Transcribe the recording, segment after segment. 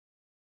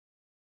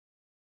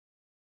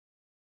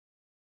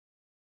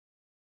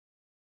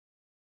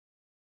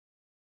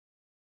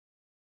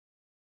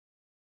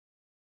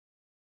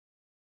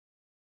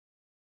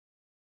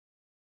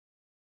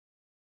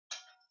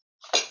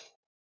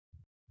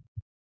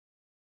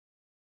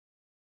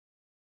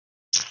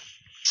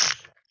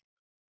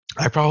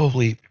I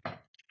probably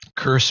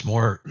curse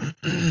more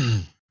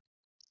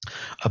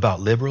about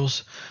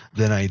liberals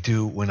than I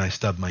do when I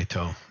stub my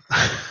toe.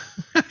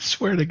 I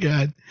swear to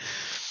God.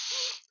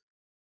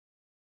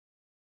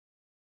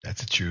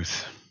 That's the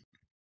truth.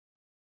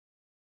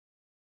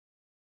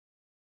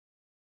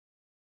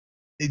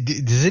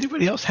 Does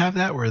anybody else have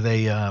that where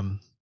they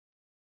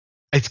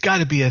it's got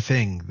to be a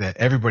thing that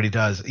everybody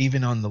does,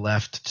 even on the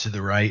left to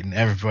the right and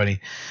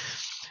everybody.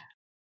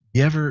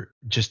 You ever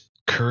just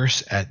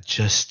curse at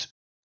just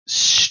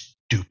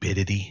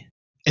stupidity?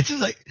 It's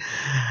just like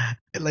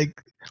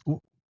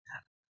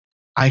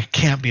I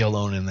can't be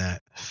alone in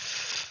that.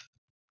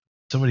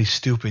 Somebody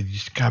stupid, you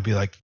just gotta be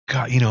like,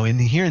 God,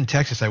 here in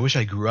Texas, I wish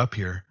I grew up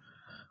here.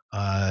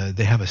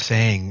 They have a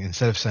saying,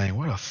 instead of saying,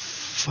 what a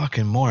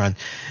fucking moron,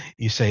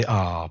 you say,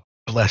 oh,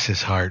 bless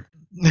his heart.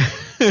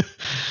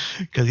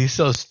 Because he's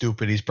so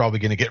stupid, he's probably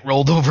going to get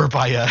rolled over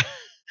by a,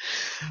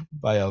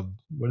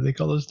 what do they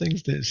call those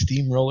things? The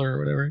steamroller or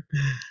whatever?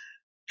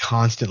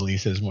 Constantly,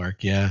 says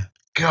Mark. Yeah.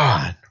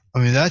 God. I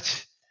mean,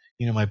 that's,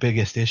 my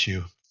biggest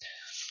issue,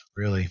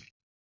 really.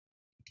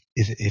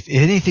 If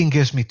anything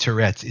gives me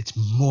Tourette's, it's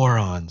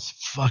morons.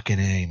 Fucking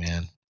A,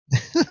 man.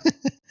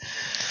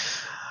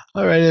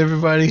 All right,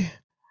 everybody.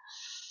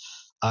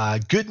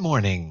 Good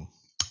morning.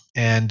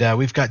 And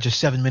we've got just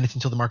 7 minutes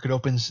until the market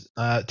opens.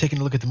 Taking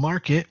a look at the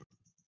market,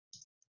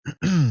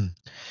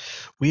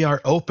 we are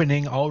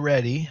opening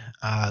already,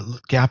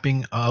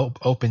 gapping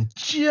open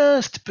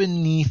just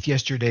beneath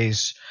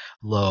yesterday's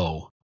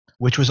low,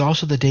 which was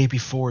also the day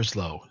before's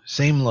low,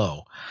 same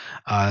low.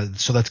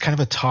 So that's kind of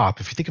a top.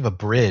 If you think of a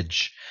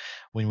bridge,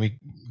 when we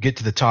get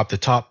to the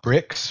top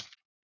bricks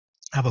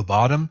have a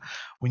bottom.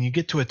 When you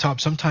get to a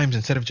top, sometimes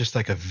instead of just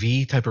like a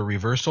V type of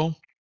reversal,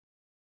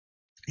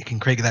 you can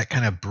create that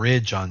kind of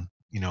bridge on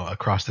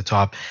across the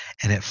top,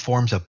 and it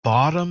forms a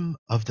bottom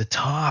of the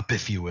top,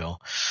 if you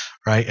will,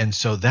 right? And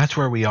so that's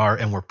where we are,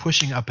 and we're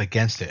pushing up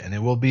against it, and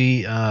it will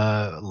be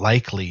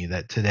likely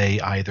that today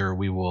either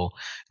we will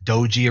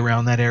doji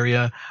around that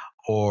area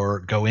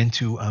or go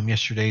into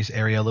yesterday's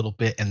area a little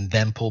bit and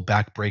then pull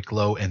back, break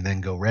low, and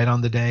then go red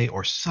on the day,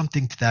 or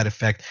something to that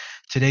effect.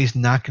 Today's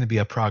not going to be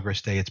a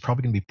progress day. It's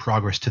probably going to be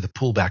progress to the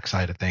pullback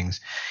side of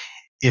things,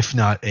 if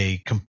not a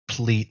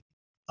complete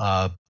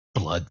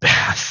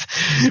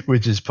bloodbath,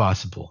 which is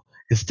possible.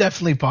 It's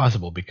definitely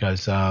possible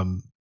because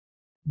the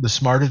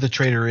smarter the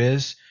trader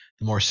is,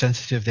 the more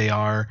sensitive they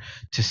are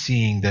to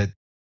seeing that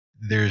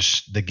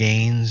there's the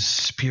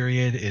gains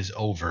period is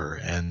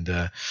over,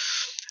 and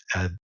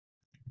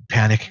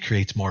panic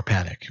creates more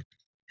panic,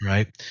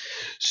 right?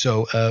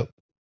 So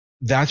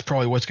that's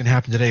probably what's going to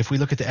happen today. If we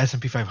look at the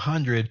S&P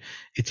 500,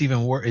 it's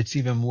even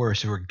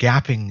worse. We're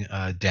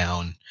gapping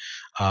down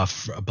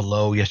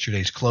below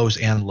yesterday's close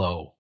and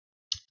low,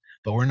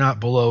 but we're not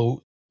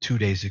below 2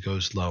 days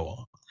ago's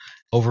low.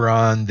 Over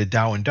on the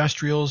Dow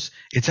Industrials,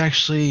 it's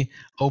actually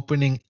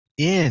opening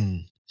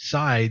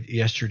inside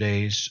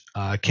yesterday's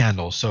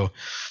candle. So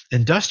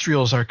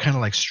industrials are kind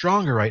of like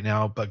stronger right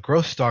now, but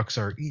growth stocks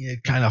are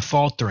kind of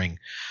faltering.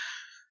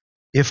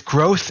 If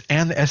growth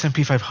and the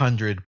S&P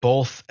 500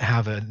 both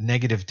have a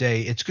negative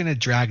day, it's going to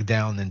drag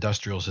down the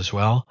industrials as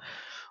well.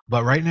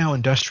 But right now,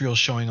 industrials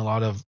showing a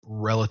lot of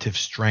relative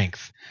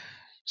strength.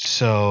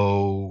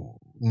 So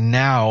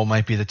now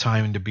might be the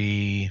time to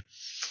be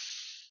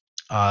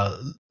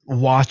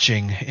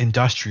watching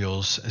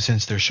industrials,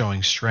 since they're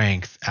showing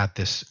strength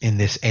in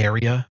this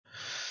area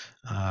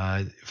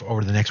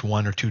over the next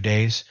 1 or 2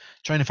 days,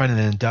 trying to find an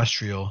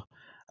industrial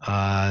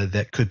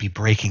that could be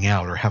breaking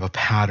out or have a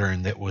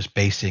pattern that was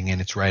basing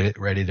and it's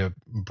ready to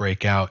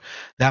break out.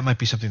 That might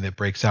be something that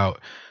breaks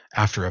out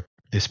after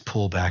this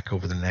pullback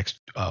over the next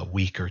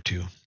week or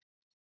two.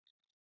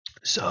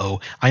 So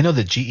I know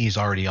that GE is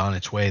already on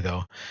its way,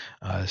 though.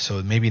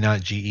 So maybe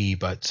not GE,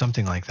 but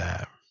something like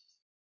that.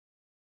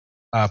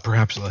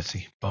 Perhaps, let's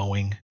see,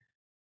 Boeing.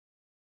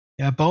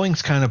 Yeah,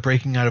 Boeing's kind of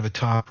breaking out of a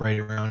top right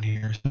around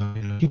here. So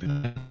keep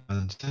an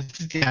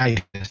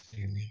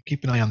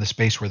eye on the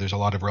space where there's a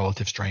lot of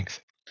relative strength.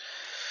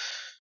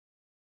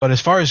 But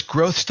as far as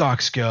growth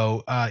stocks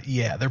go,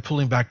 yeah, they're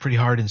pulling back pretty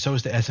hard, and so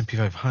is the S&P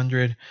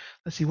 500.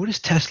 Let's see, what is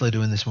Tesla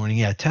doing this morning?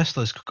 Yeah,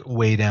 Tesla's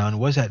way down. It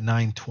was at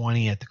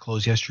 920 at the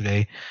close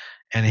yesterday,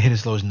 and it hit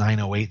as low as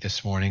 908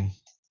 this morning.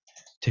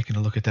 Taking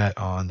a look at that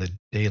on the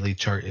daily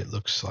chart, it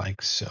looks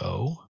like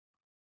so.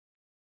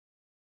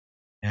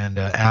 And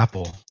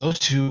Apple, those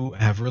two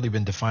have really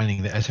been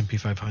defining the S&P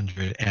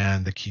 500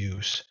 and the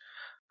Qs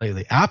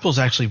lately. Apple's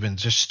actually been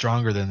just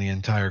stronger than the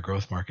entire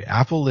growth market.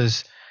 Apple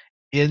is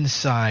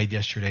inside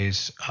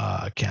yesterday's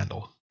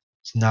candle.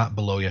 It's not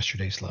below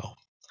yesterday's low.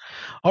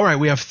 All right,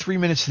 we have 3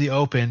 minutes to the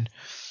open.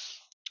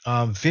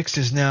 VIX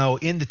is now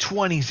in the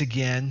 20s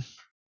again.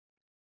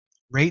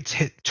 Rates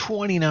hit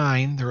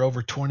 29. They're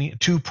over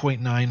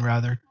 2.9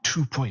 rather,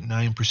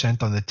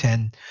 2.9% on the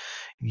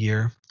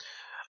 10-year.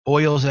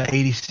 Oil's at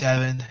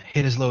 87,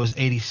 hit as low as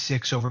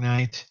 86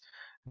 overnight.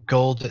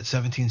 Gold's at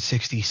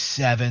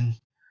 1767.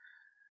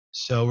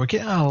 So we're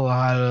getting a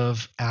lot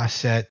of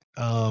asset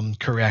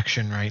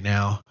correction right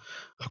now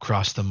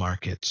across the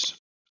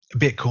markets.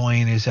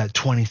 Bitcoin is at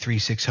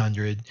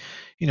 23,600.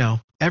 You know,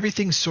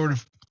 everything's sort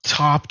of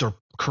topped or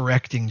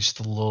correcting just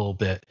a little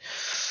bit.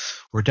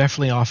 We're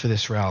definitely off of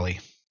this rally.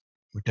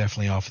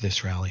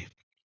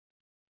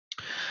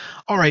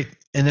 All right.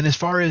 And then as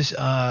far as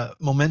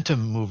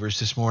momentum movers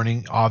this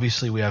morning,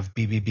 obviously we have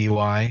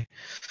BBBY.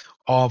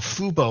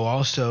 FUBO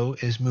also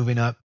is moving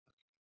up,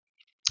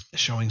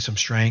 showing some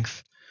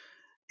strength.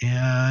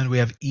 And we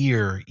have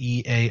EAR,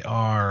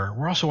 EAR.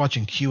 We're also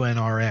watching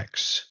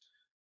QNRX.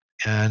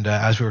 And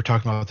as we were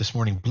talking about this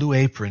morning, Blue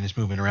Apron is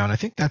moving around. I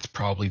think that's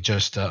probably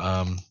just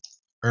a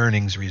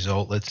earnings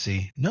result. Let's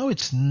see. No,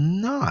 it's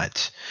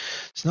not.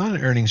 It's not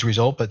an earnings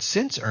result, but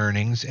since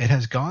earnings, it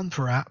has gone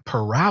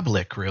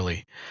parabolic,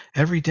 really,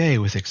 every day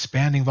with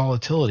expanding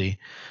volatility.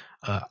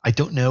 I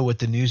don't know what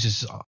the news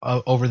is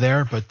over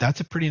there, but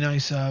that's a pretty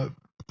nice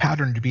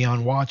pattern to be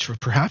on watch for.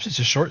 Perhaps it's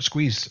a short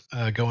squeeze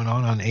going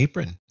on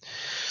APRN.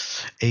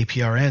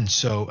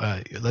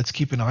 So let's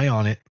keep an eye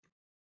on it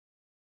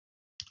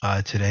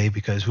today,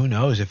 because who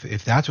knows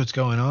if that's what's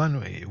going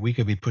on, we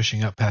could be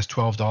pushing up past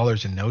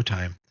 $12 in no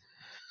time.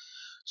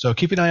 So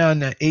keep an eye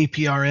on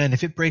APRN.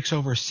 If it breaks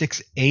over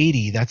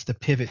 680, that's the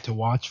pivot to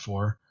watch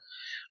for,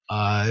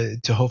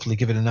 to hopefully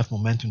give it enough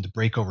momentum to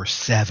break over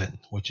 7,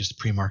 which is the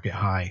pre-market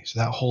high.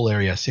 So that whole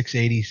area,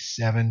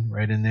 687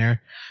 right in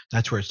there,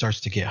 that's where it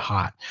starts to get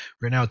hot.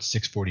 Right now it's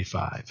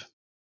 645.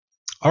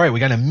 All right, we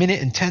got a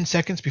minute and 10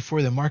 seconds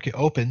before the market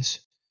opens.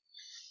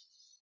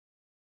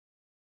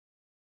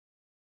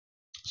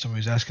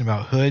 Somebody's asking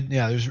about Hood.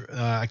 Yeah, there's.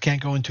 I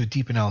can't go into a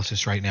deep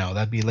analysis right now.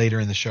 That'd be later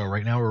in the show.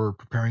 Right now, we're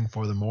preparing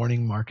for the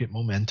morning market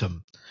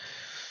momentum.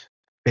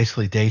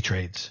 Basically, day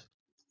trades.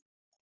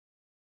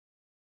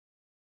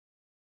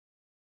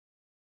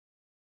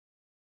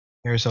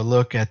 Here's a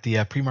look at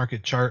the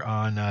pre-market chart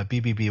on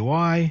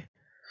BBBY.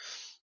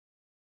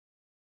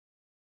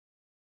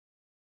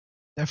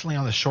 Definitely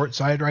on the short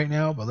side right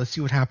now, but let's see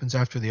what happens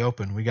after the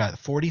open. We got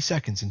 40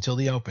 seconds until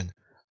the open.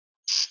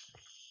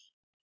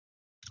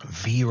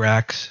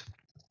 VRAX.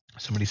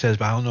 Somebody says,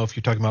 but I don't know if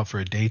you're talking about for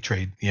a day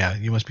trade. Yeah,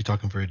 you must be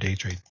talking for a day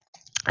trade.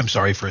 I'm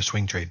sorry, for a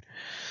swing trade.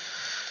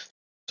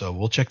 So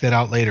we'll check that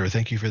out later.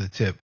 Thank you for the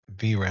tip,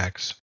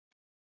 VRAX.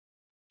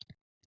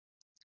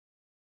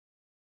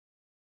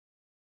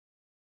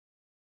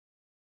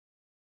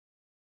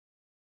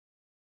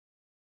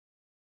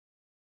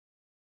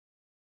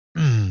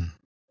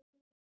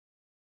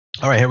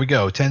 All right, here we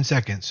go. 10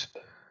 seconds.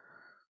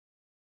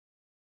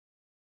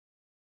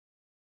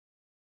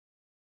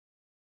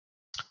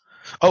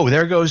 Oh,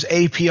 there goes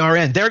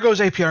APRN. There goes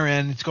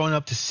APRN. It's going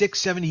up to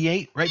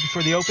 678 right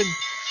before the open.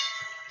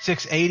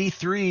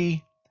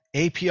 683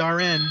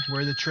 APRN,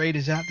 where the trade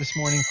is at this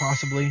morning,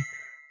 possibly.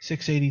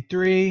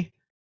 683.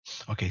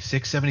 Okay,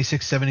 670,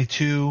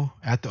 672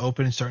 at the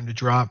open, starting to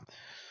drop.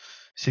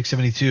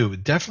 672.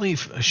 Definitely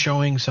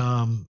showing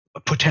some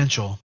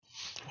potential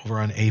over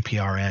on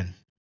APRN.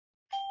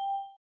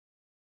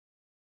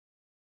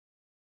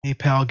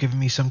 PayPal giving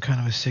me some kind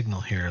of a signal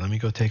here. Let me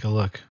go take a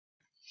look.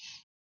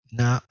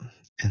 Nah.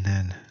 And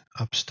then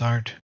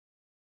Upstart.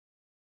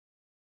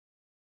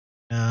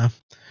 Nah.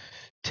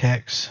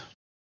 Tex.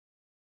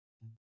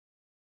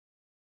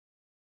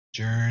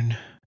 Jern.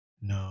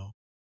 No.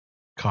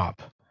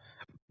 Cop.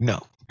 No.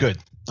 Good.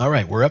 All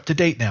right. We're up to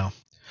date now.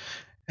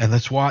 And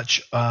let's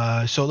watch.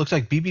 So it looks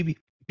like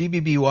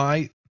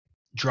BBBY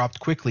dropped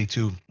quickly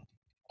to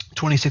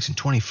 26 and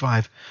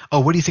 25. Oh,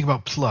 what do you think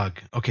about Plug?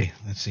 Okay,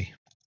 let's see.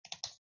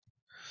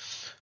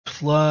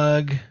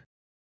 Plug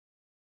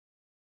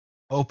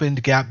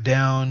opened, gap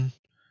down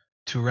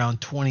to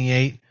around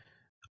 28.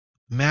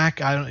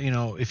 Mac, I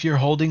don't, if you're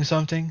holding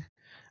something,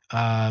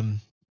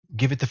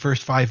 give it the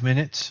first 5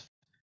 minutes,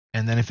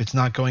 and then if it's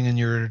not going in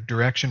your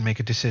direction, make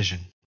a decision.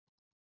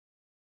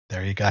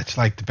 There you go. It's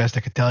like the best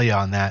I could tell you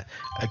on that,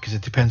 because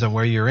it depends on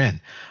where you're in.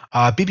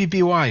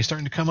 BBBY is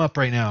starting to come up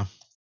right now.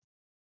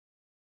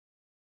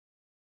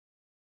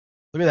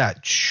 Look at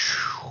that.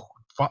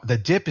 The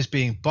dip is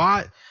being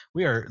bought.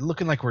 We are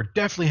looking like we're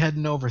definitely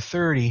heading over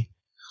 30.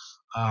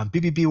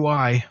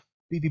 BBBY.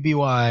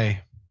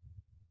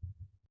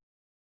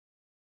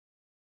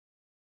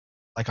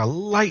 Like a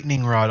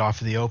lightning rod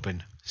off of the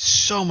open.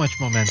 So much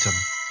momentum.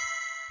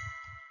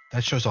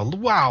 That shows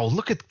wow,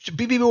 look at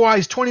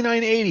BBBY's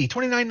 2980,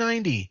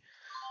 2990.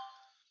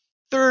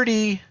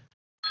 30.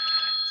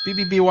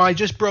 BBBY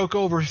just broke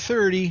over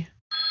 30.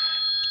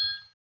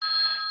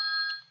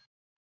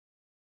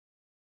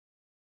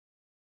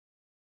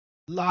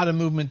 A lot of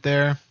movement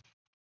there.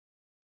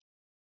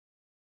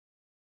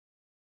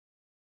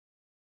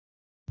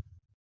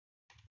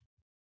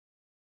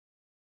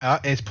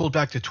 It's pulled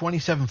back to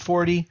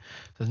 2740.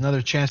 There's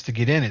another chance to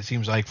get in, it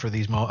seems like, for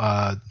these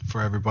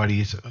for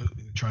everybody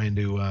trying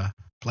to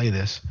play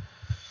this.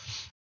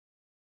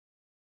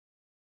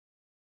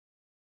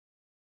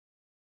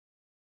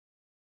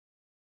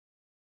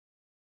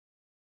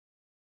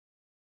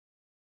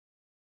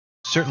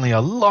 Certainly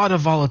a lot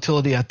of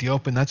volatility at the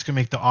open. That's going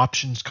to make the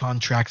options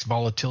contracts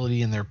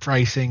volatility in their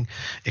pricing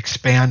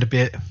expand a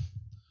bit.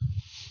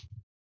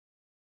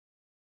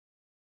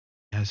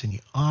 has any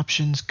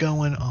options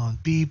going on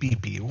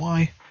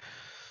BBBY.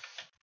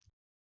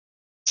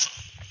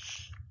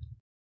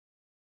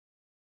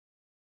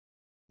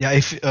 Yeah,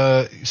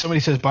 if somebody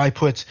says buy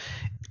puts,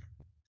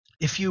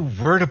 if you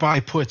were to buy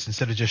puts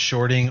instead of just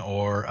shorting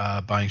or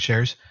buying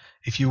shares,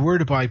 if you were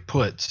to buy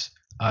puts,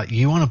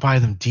 you want to buy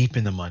them deep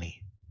in the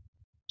money,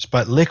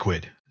 but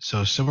liquid.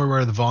 So somewhere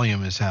where the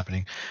volume is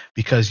happening,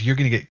 because you're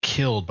going to get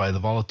killed by the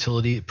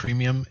volatility.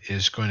 Premium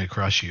is going to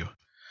crush you.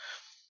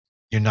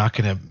 You're not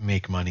going to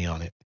make money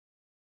on it.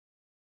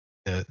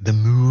 The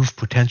move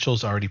potential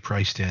is already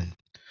priced in.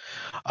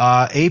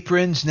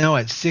 APRN's now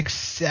at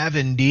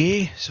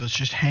 670, so it's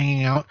just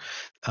hanging out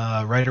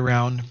right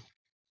around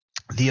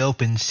the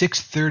open.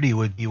 630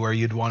 would be where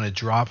you'd want to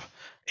drop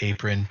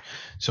APRN,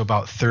 so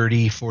about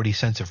 30-40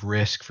 cents of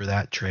risk for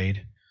that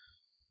trade.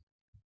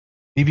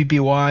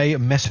 BBBY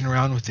messing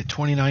around with the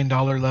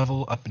 $29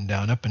 level, up and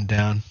down, up and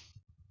down.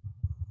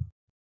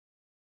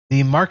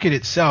 The market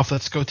itself,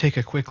 let's go take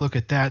a quick look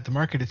at that. The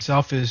market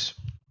itself is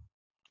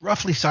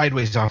roughly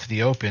sideways off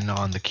the open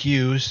on the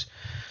Qs.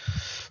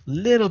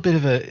 Little bit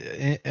of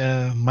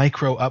a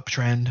micro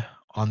uptrend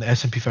on the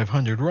S&P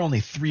 500. We're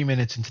only 3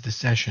 minutes into the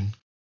session.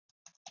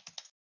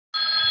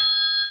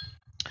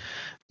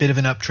 Bit of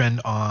an uptrend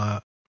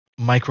on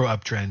micro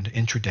uptrend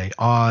intraday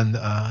on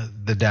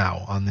the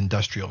Dow, on the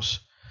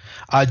industrials.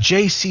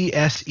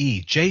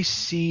 JCSE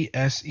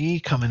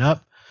coming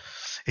up.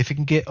 If it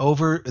can get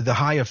over the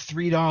high of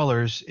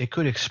 $3, it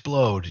could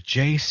explode.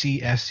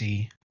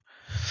 JCSE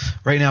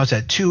right now it's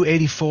at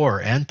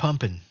 284 and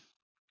pumping.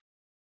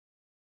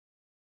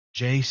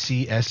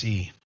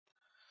 JCSE.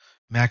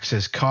 Max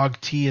says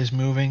COG-T is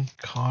moving.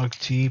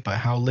 COG-T, but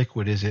how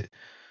liquid is it?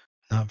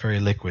 Not very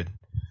liquid,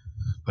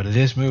 but it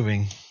is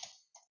moving.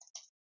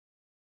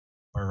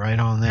 We're right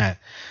on that.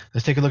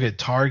 Let's take a look at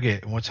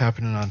Target and what's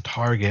happening on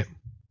Target.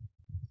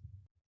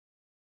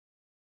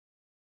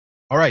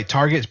 All right,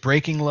 Target's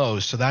breaking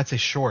lows, so that's a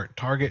short.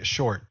 Target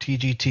short,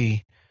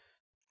 TGT.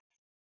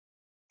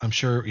 I'm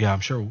sure.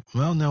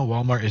 Well, no,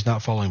 Walmart is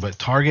not following, but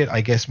Target, I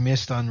guess,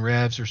 missed on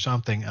revs or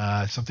something.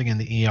 Something in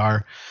the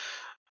ER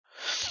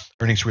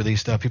earnings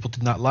release people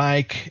did not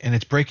like, and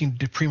it's breaking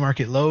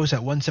pre-market lows at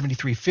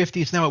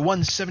 173.50. It's now at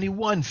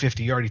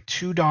 171.50. You're already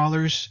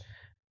 $2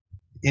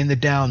 in the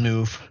down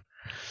move.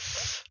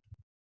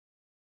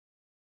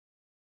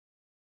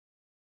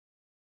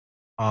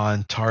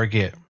 On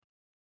Target.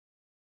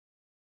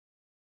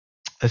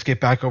 Let's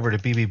get back over to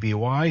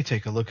BBBY.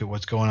 Take a look at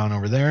what's going on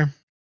over there.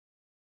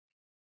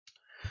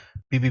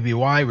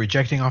 BBBY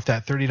rejecting off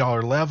that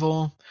 $30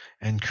 level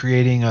and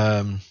creating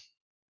a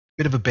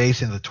bit of a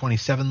base in the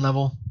 27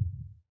 level.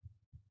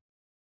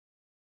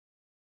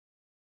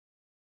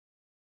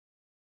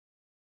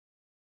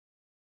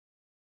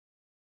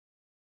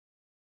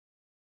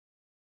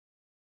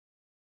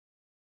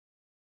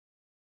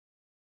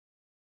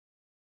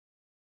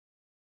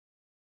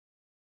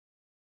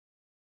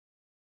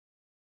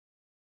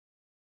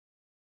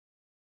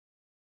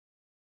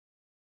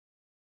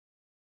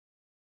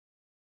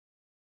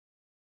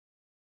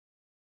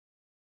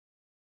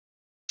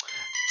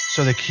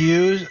 So the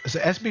Qs,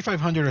 so S&P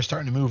 500 are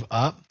starting to move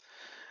up,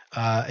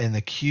 and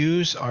the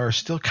Qs are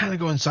still kind of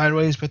going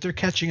sideways, but they're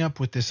catching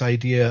up with this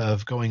idea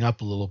of going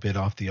up a little bit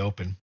off the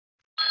open.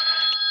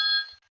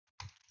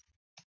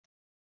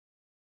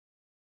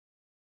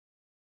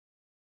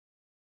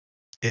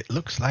 It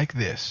looks like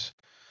this.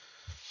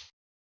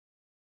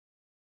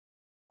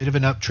 Bit of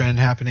an uptrend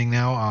happening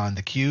now on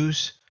the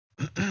Qs.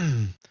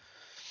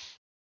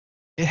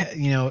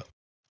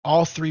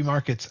 All three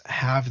markets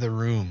have the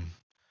room.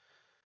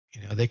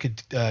 They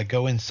could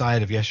go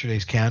inside of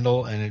yesterday's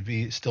candle and it'd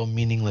be still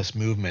meaningless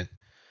movement.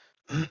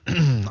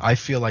 I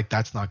feel like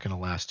that's not going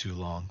to last too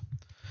long.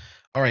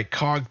 All right,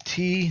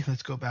 COG-T.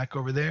 Let's go back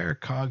over there.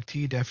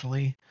 COG-T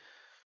definitely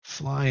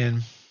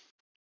flying.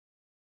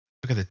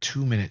 Look at the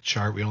 2-minute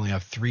chart. We only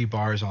have 3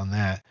 bars on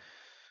that.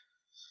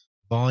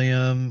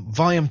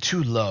 Volume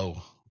too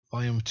low.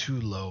 Volume too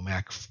low,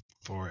 Mac,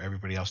 for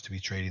everybody else to be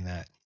trading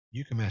that.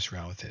 You can mess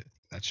around with it.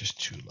 That's just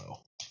too low.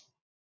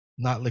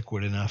 Not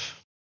liquid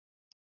enough.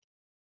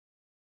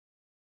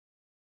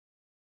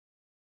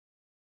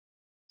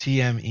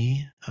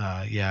 TME,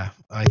 yeah,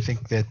 I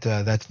think that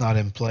that's not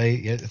in play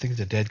yet. I think it's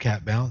a dead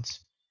cat bounce.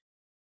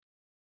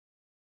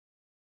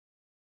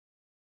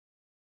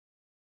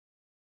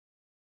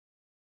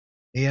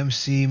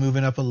 AMC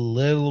moving up a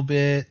little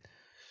bit,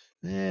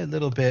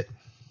 2%.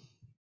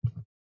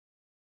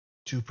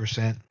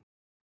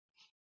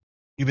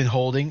 You've been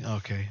holding?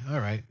 Okay,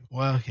 all right.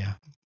 Well, yeah.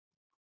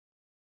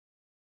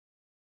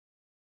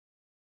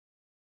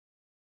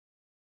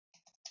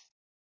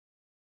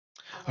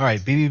 All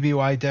right,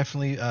 BBBY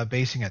definitely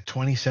basing at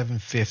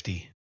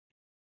 27.50.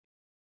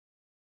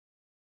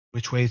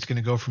 Which way it's going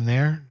to go from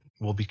there,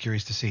 we'll be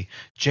curious to see.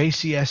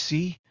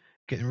 JCSE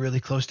getting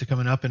really close to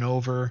coming up and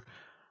over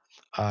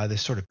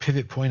this sort of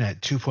pivot point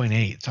at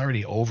 2.8. It's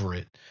already over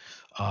it.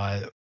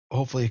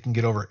 Hopefully it can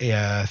get over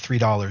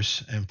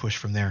 $3 and push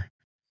from there.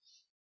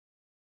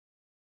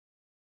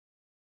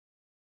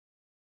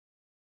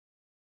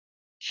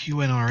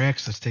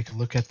 QNRX, let's take a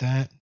look at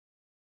that.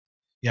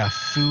 Yeah,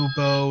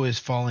 FUBO is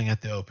falling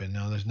at the open.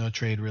 No, there's no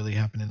trade really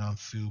happening on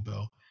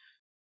FUBO.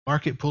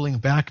 Market pulling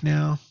back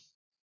now.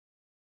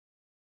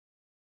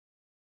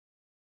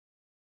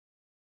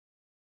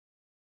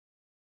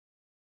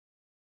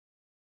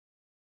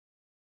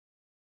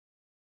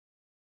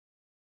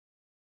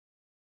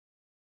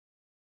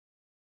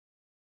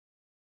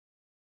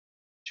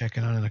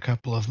 Checking on in a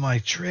couple of my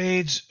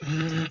trades.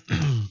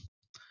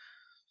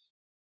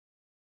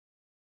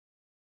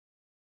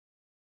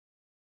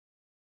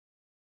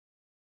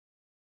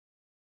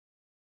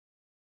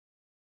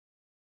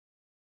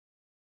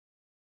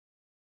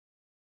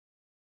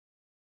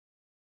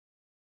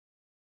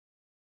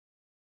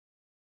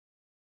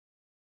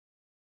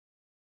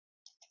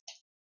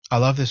 I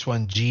love this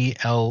one,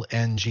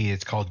 GLNG.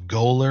 It's called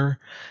Golar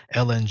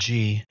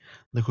LNG,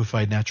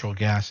 liquefied natural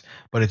gas,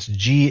 but it's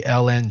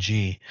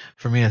GLNG.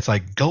 For me, it's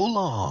like go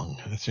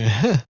long.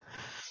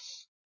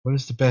 What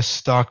is the best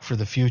stock for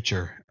the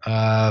future?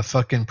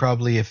 Fucking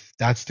probably, if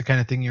that's the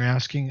kind of thing you're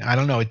asking. I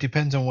don't know. It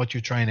depends on what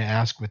you're trying to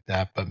ask with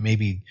that, but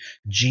maybe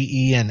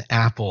GE and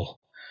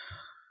Apple.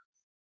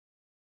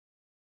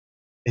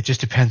 It just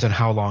depends on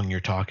how long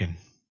you're talking.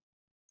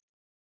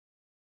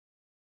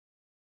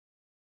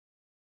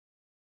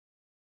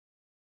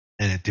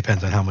 And it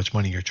depends on how much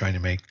money you're trying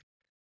to make.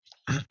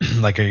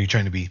 Like, are you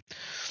trying to be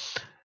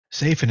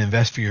safe and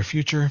invest for your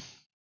future?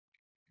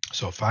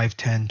 So 5,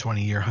 10,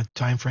 20 year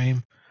time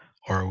frame?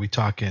 Or are we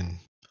talking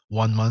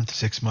 1 month,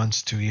 6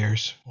 months, 2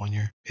 years, 1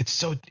 year?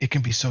 It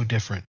can be so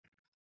different.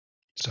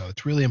 So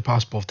it's really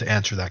impossible to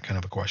answer that kind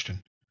of a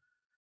question.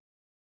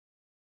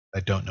 I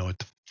don't know what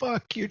the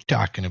fuck you're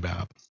talking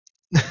about.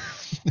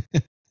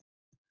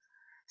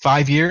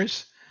 5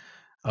 years?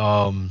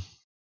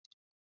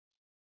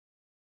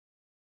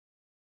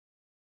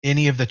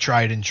 Any of the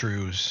tried and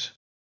trues.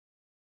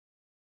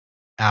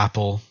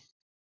 Apple,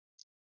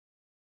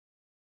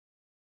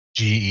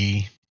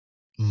 GE,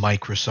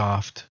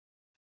 Microsoft.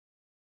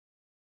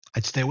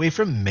 I'd stay away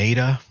from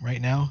Meta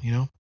right now,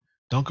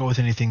 Don't go with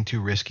anything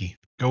too risky.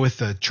 Go with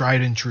the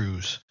tried and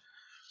trues.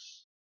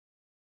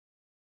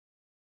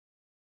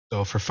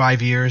 So for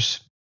 5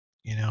 years,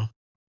 now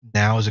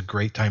is a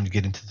great time to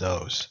get into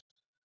those.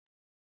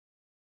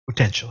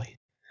 Potentially.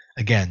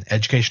 Again,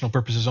 educational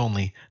purposes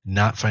only,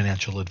 not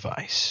financial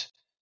advice.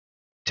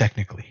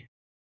 Technically.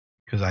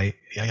 Because I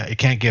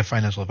can't give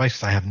financial advice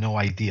because I have no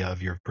idea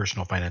of your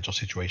personal financial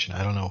situation.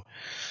 I don't know.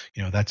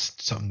 That's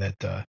something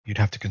that you'd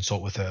have to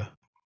consult with a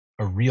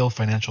real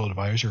financial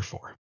advisor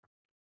for.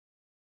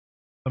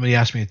 Somebody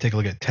asked me to take a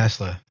look at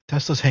Tesla.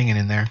 Tesla's hanging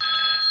in there.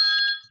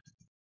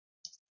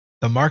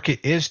 The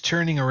market is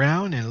turning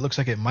around, and it looks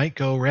like it might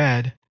go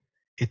red.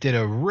 It did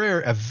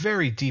a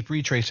very deep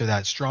retrace of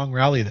that strong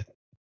rally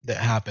that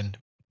happened,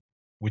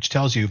 which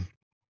tells you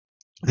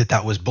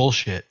that was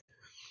bullshit.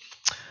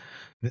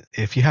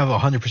 If you have a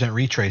 100%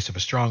 retrace of a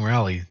strong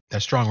rally,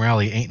 that strong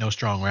rally ain't no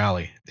strong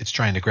rally. It's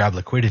trying to grab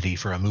liquidity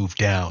for a move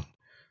down.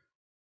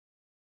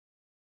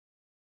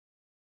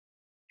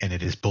 And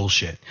it is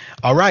bullshit.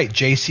 All right,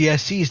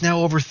 JCSE is now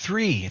over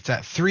 3. It's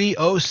at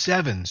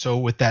 307. So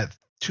with that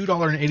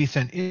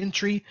 $2.80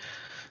 entry,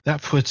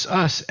 that puts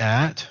us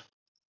at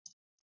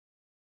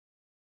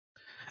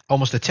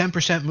almost a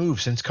 10%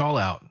 move since call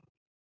out.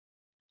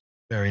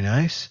 Very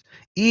nice.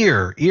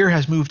 EAR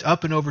has moved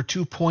up and over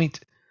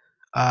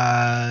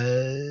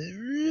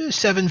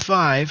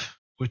 2.75,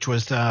 which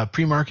was the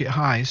pre-market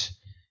highs.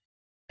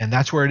 And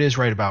that's where it is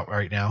right about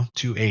right now,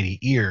 280.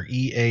 EAR,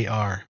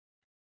 EAR.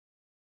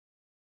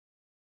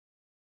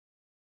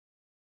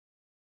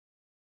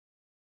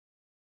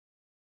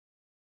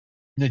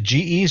 The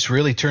GE's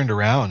really turned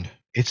around.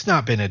 It's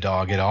not been a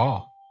dog at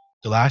all.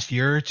 The last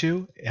year or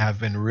two have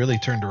been really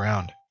turned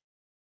around.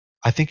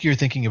 I think you're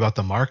thinking about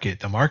the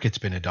market. The market's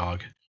been a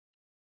dog.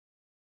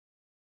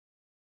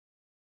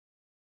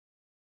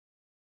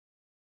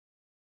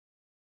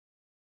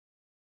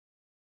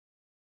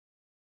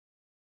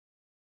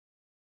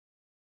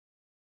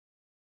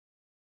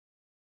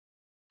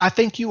 I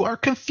think you are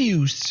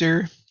confused,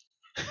 sir.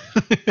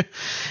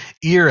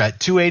 EAR at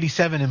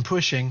 287 and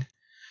pushing.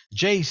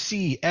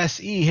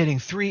 JCSE hitting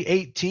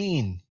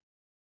 318.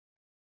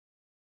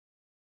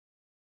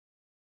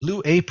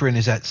 Blue Apron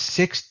is at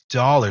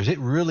 $6. It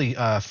really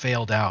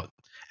failed out.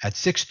 At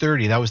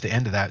 630, that was the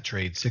end of that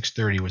trade.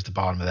 630 was the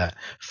bottom of that.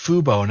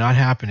 FUBO, not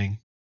happening.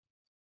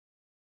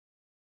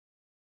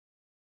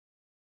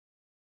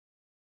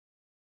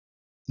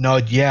 No,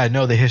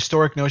 the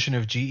historic notion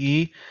of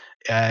GE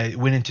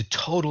went into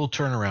total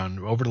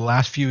turnaround. Over the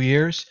last few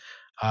years,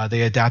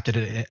 they adopted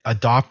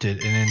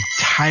an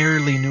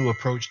entirely new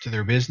approach to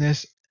their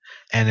business,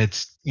 and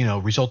it's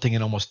resulting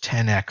in almost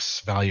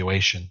 10x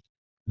valuation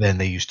than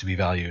they used to be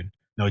valued.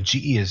 No,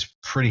 GE is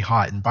pretty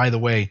hot. And by the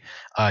way,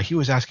 he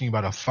was asking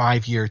about a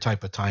 5-year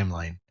type of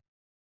timeline.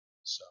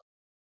 So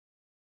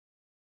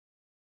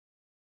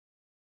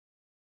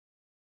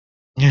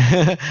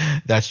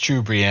that's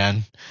true,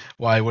 Brienne.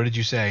 Why? What did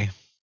you say?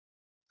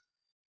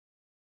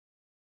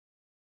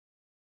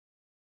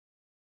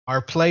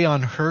 Our play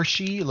on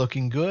Hershey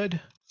looking good.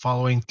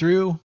 following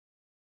through.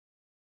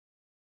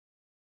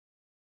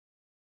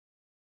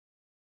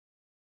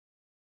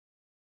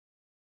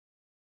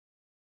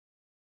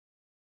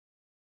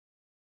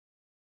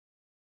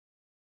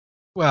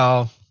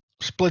 Well,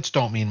 splits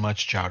don't mean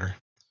much, Chowder.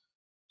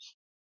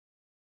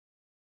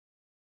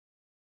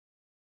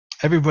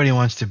 Everybody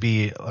wants to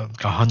be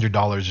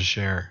 $100 a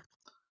share.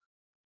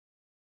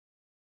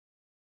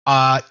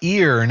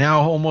 Ear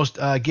now almost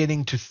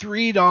getting to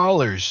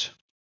 $3.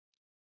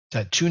 It's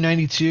at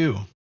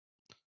 $2.92.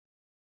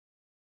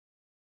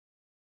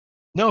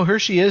 No,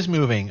 Hershey is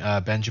moving,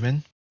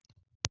 Benjamin.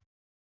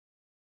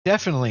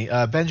 Definitely,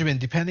 Benjamin.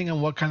 Depending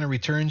on what kind of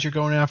returns you're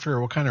going after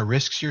or what kind of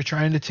risks you're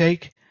trying to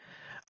take,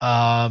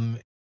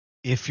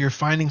 if you're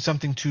finding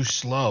something too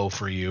slow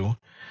for you,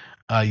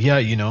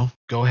 yeah,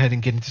 go ahead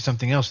and get into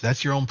something else.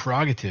 That's your own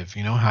prerogative,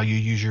 how you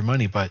use your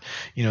money. But,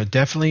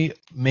 definitely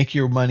make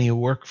your money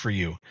work for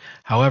you.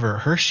 However,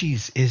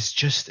 Hershey's is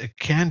just a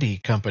candy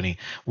company.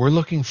 We're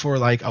looking for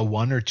like a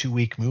 1 or 2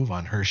 week move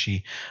on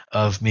Hershey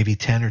of maybe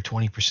 10 or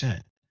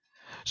 20%.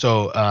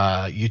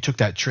 So you took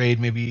that trade.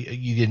 Maybe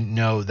you didn't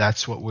know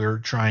that's what we're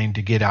trying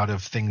to get out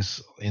of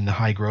things in the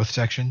high growth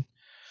section,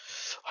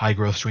 high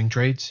growth swing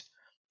trades.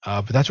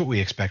 But that's what we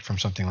expect from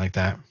something like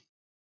that.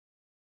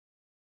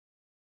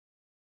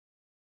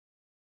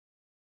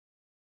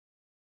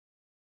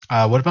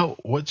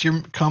 What's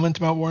your comment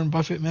about Warren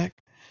Buffett, Mac?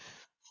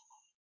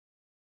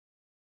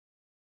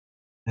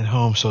 At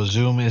home, so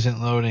Zoom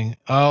isn't loading.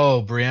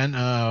 Oh, Brienne.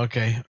 Oh,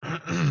 okay.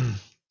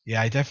 Yeah,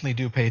 I definitely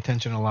do pay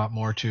attention a lot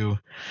more to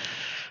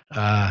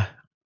uh,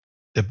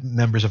 the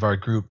members of our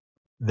group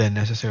than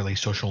necessarily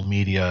social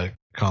media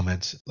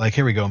comments. Like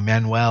here we go.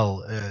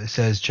 Manuel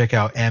says check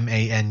out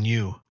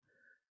MANU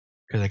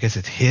because I guess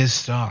it's his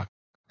stock.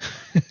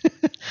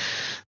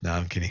 No,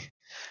 I'm kidding.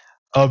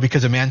 Oh,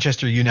 because a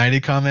Manchester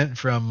United comment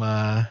from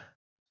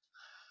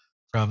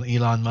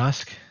Elon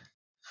Musk.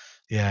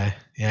 Yeah,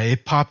 yeah,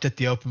 it popped at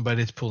the open, but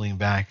it's pulling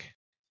back.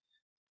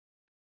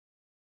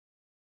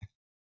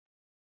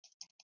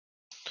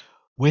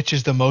 Which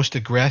is the most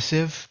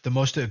aggressive? The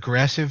most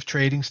aggressive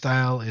trading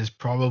style is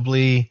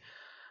probably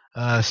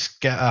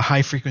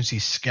high frequency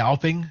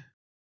scalping.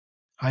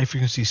 High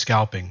frequency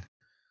scalping.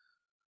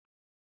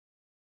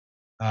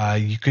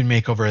 You can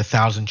make over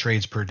 1,000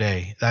 trades per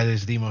day. That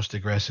is the most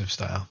aggressive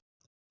style.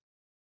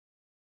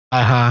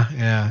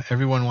 Yeah.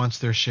 Everyone wants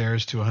their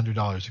shares to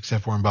 $100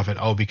 except Warren Buffett.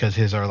 Oh, because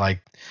his are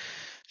like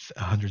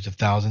hundreds of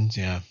thousands.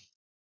 Yeah.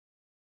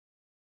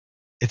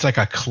 It's like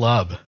a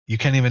club. You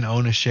can't even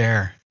own a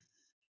share.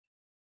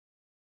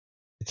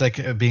 It's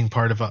like being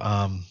part of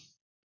a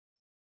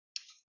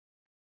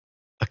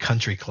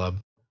country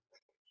club.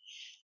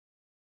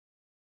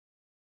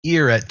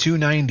 EAR at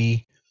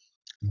 290,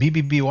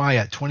 BBBY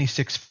at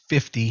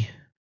 2650.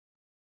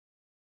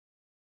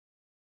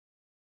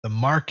 The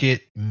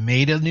market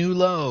made a new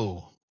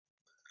low.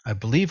 I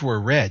believe we're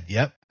red.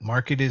 Yep.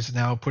 Market is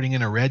now putting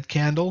in a red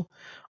candle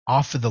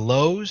off of the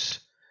lows.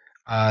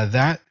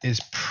 That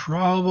is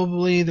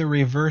probably the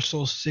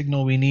reversal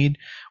signal we need.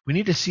 We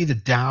need to see the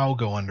Dow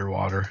go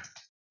underwater.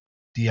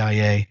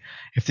 DIA.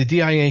 If the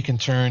DIA can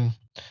turn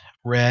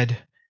red,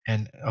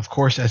 and of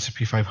course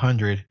S&P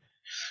 500,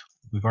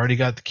 we've already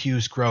got the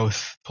Q's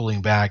growth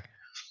pulling back,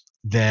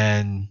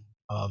 then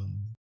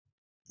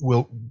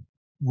we'll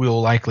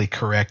likely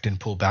correct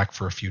and pull back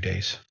for a few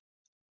days.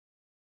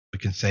 We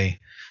can say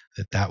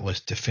that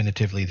was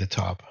definitively the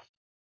top.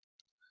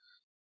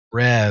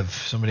 Rev.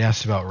 Somebody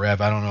asked about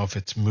Rev. I don't know if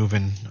it's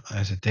moving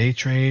as a day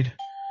trade.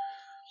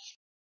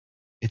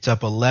 It's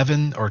up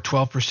 11 or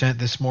 12%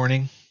 this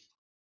morning.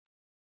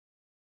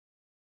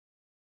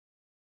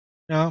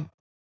 No,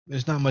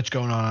 there's not much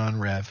going on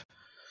Rev.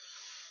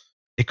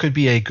 It could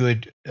be a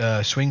good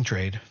swing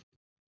trade.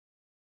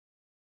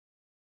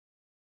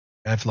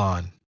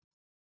 Revlon.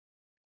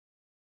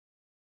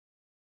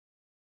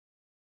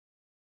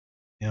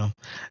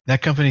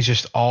 That company's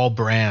just all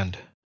brand.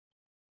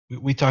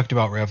 We talked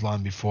about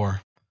Revlon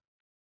before.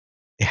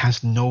 It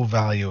has no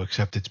value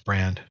except its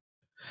brand.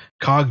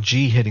 COG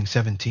G hitting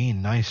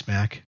 17. Nice,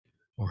 Mac.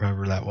 Or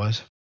whoever that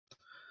was.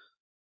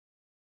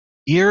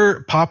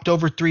 EAR popped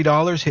over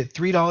 $3, hit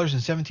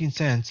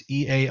 $3.17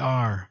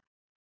 EAR.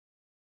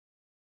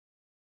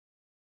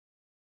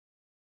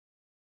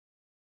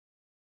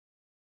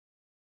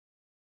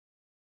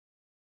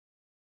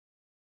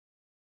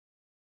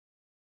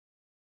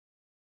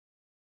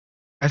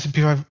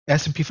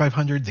 S&P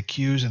 500, the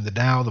Qs and the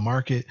Dow, the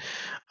market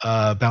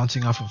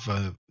bouncing off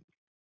of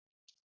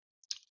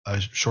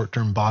a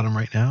short-term bottom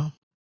right now.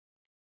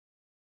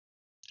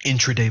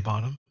 Intraday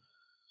bottom.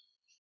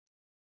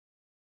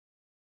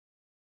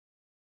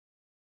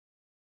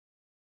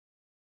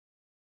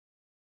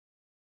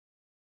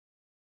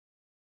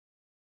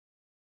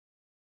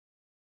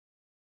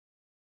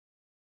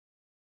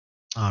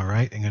 All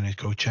right, I'm going to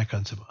go check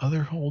on some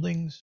other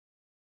holdings.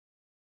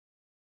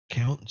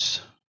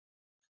 Counts.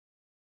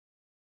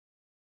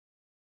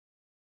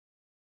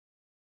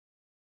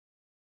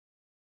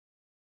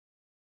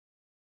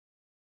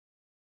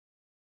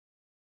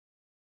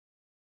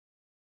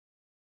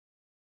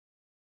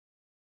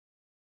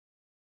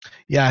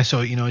 Yeah,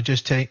 so it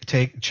just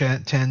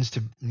tends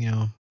to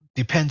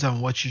depends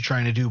on what you're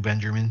trying to do,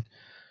 Benjamin.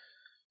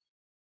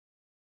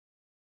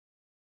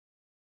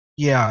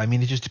 Yeah, I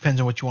mean, it just depends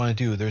on what you want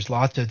to do. There's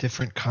lots of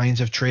different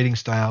kinds of trading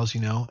styles,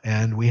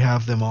 and we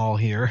have them all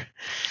here.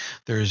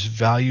 There's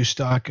value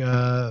stock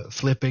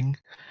flipping.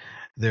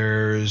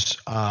 There's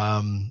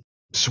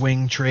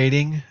swing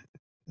trading.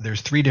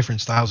 There's three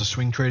different styles of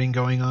swing trading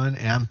going on,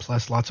 and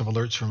plus lots of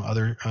alerts from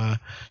other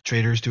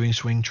traders doing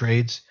swing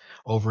trades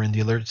over in the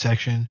alert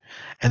section.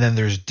 And then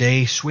there's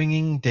day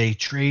swinging, day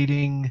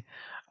trading,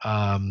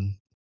 um,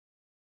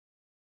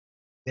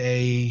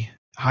 day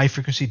high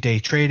frequency day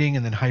trading,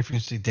 and then high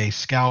frequency day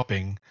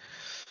scalping.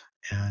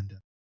 And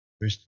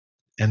there's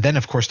and then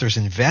of course there's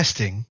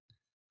investing,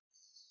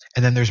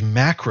 and then there's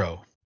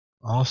macro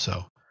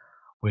also,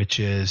 which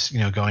is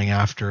going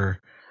after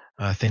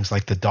things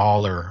like the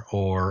dollar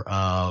or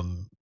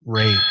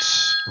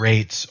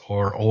rates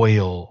or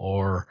oil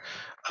or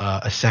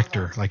a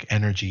sector like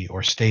energy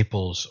or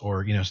staples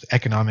or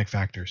economic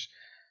factors.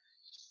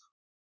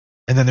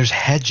 And then there's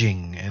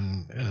hedging,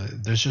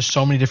 and there's just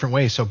so many different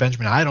ways. So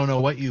Benjamin, I don't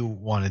know what you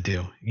want to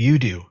do. You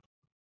do.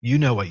 You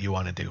know what you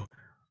want to do.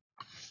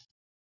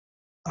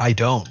 I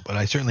don't, but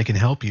I certainly can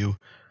help you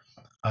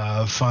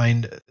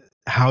find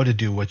how to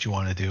do what you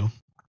want to do.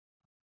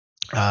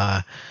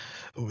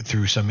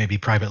 Through some maybe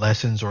private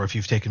lessons, or if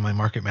you've taken my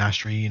market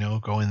mastery,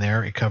 go in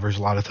there. It covers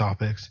a lot of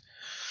topics.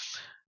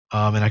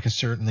 And I can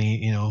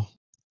certainly,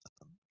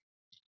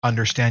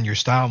 understand your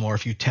style more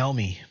if you tell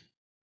me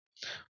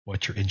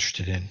what you're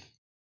interested in.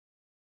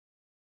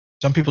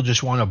 Some people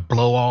just want to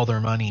blow all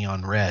their money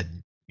on red,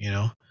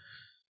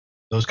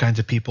 those kinds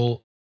of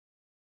people,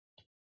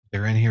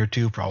 they're in here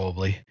too,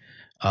 probably.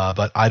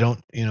 But I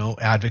don't,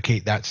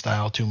 advocate that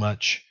style too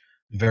much.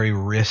 Very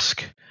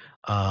risk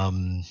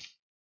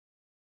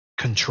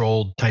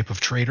controlled type of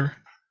trader.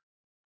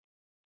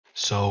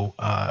 So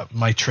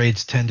my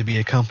trades tend to be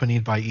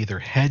accompanied by either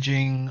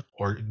hedging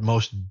or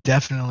most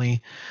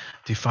definitely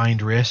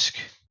defined risk.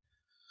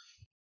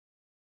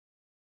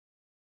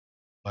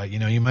 But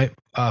you might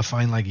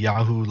find like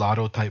Yahoo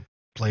Lotto type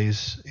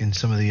plays in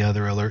some of the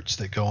other alerts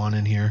that go on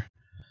in here.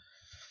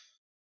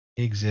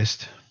 They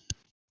exist.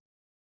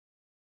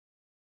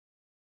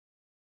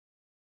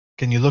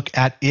 Can you look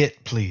at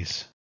it,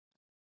 please?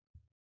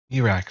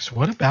 ERAX.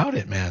 What about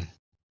it, man?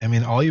 I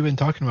mean, all you've been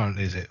talking about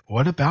is it.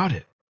 What about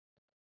it?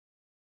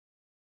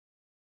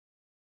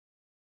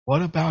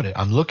 What about it?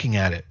 I'm looking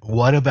at it.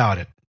 What about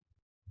it?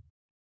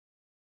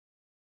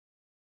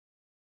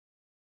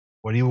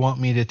 What do you want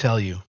me to tell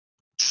you?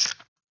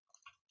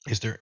 Is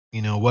there,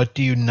 what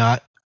do you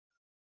not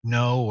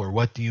know, or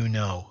what do you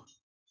know?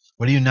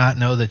 What do you not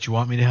know that you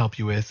want me to help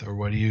you with, or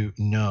what do you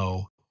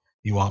know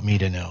you want me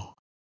to know?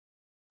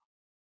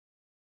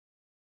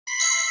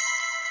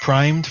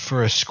 Primed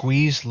for a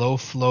squeeze low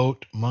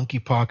float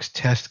monkeypox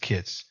test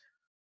kits.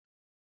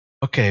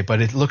 Okay,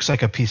 but it looks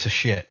like a piece of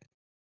shit.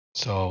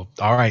 So,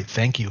 all right,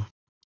 thank you.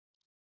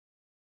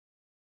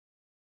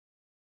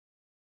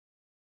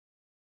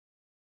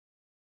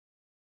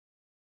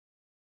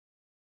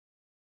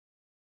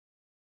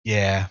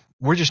 Yeah,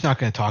 we're just not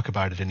going to talk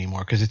about it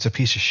anymore because it's a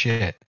piece of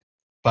shit.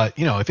 But,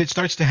 if it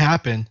starts to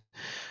happen,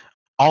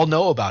 I'll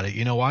know about it.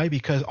 You know why?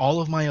 Because all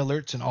of my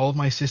alerts and all of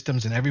my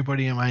systems and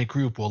everybody in my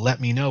group will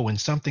let me know when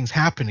something's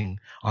happening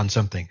on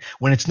something.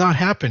 When it's not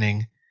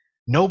happening,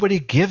 nobody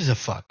gives a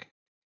fuck.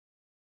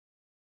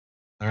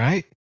 All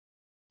right?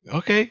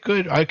 Okay,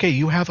 good. Okay,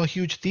 you have a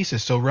huge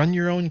thesis, so run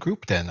your own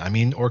group then. I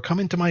mean, or come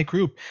into my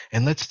group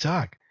and let's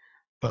talk.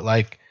 But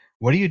like,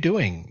 what are you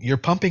doing? You're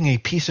pumping a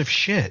piece of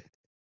shit.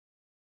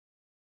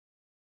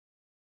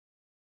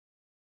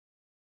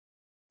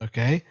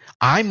 Okay?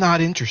 I'm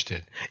not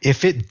interested.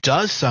 If it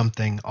does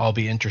something, I'll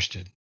be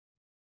interested.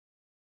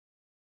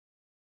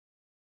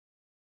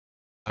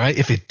 All right?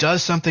 If it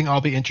does something,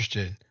 I'll be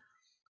interested.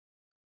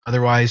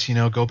 Otherwise,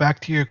 go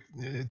back to your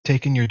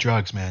taking your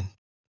drugs, man.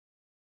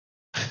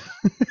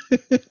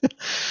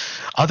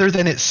 Other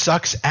than it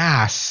sucks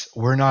ass,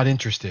 we're not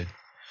interested.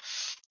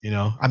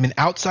 I mean,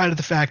 outside of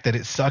the fact that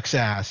it sucks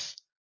ass,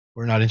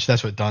 we're not interested.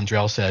 That's what Don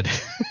Drell said,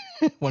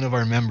 one of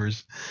our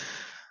members.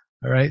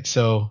 All right.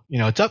 So,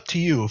 it's up to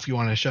you if you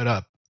want to shut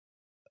up.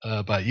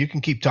 But you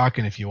can keep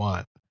talking if you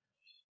want.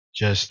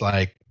 Just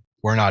like,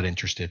 we're not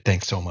interested.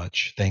 Thanks so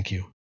much. Thank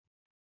you.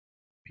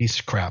 Piece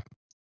of crap.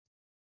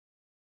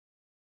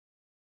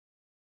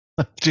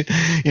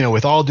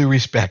 With all due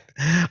respect,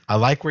 I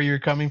like where you're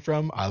coming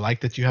from. I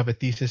like that you have a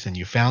thesis and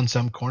you found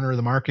some corner of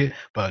the market,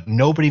 but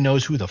nobody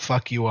knows who the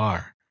fuck you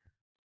are.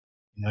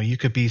 You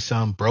could be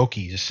some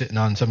brokey just sitting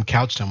on some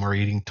couch somewhere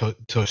eating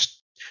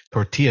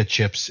tortilla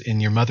chips in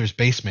your mother's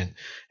basement,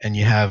 and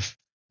you have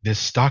this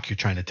stock you're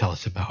trying to tell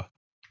us about.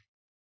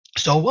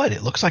 So what?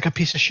 It looks like a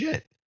piece of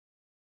shit.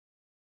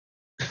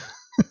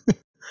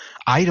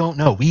 I don't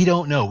know. We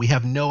don't know. We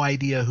have no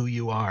idea who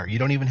you are. You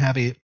don't even have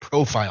a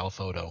profile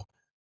photo.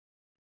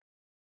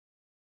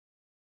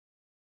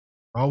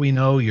 For all we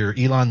know, you're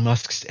Elon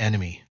Musk's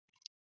enemy.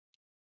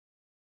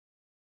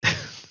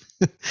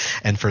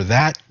 And for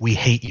that, we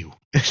hate you.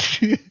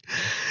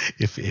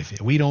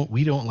 If we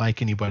don't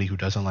like anybody who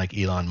doesn't like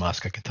Elon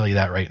Musk. I can tell you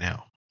that right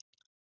now.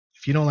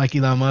 If you don't like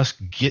Elon Musk,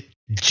 get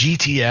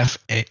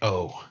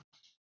GTFAO.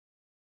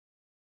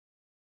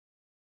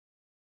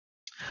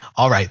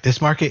 All right,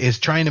 this market is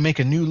trying to make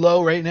a new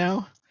low right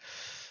now.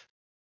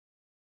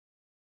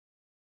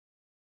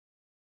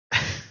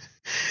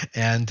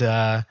 And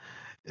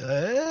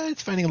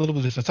it's finding a little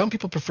bit different. Some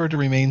people prefer to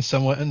remain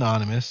somewhat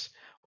anonymous.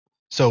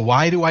 So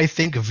why do I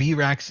think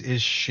VRAX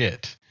is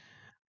shit?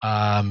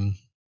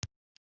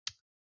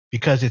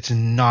 Because it's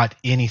not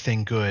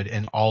anything good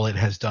and all it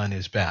has done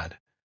is bad.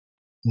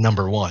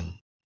 Number one.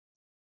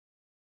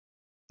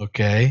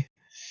 Okay.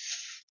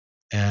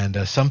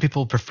 And some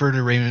people prefer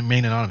to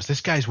remain anonymous.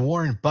 This guy's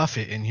Warren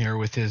Buffett in here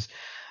with his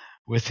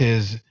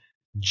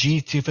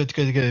GT,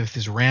 with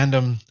his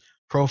random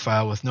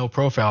profile with no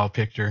profile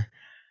picture,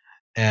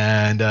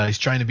 and he's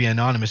trying to be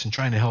anonymous and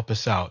trying to help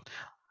us out.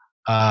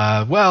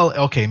 Well,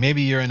 okay,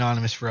 maybe you're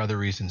anonymous for other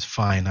reasons.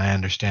 Fine, I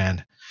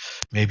understand.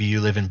 Maybe you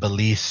live in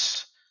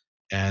Belize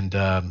and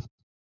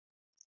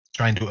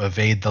trying to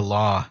evade the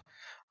law.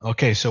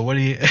 Okay, so what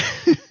do you?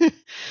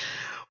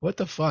 What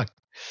the fuck?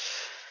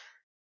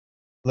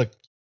 Look,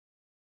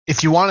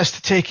 if you want us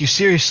to take you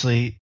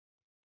seriously,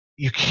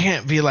 you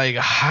can't be like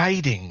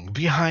hiding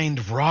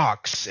behind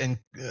rocks and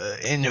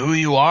who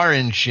you are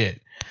and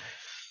shit.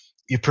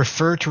 You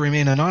prefer to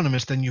remain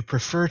anonymous, then you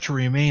prefer to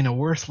remain a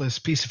worthless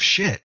piece of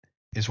shit,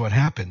 is what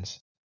happens.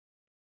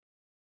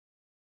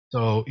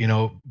 So,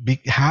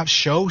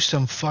 show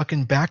some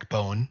fucking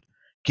backbone,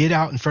 get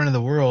out in front of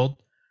the world,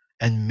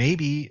 and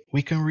maybe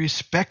we can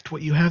respect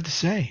what you have to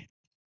say.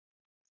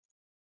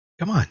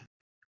 Come on.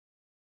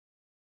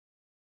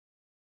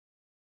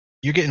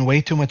 You're getting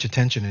way too much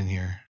attention in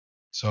here.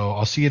 So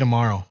I'll see you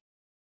tomorrow.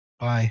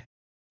 Bye.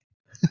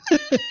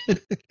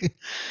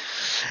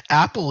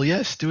 Apple,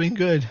 yes, doing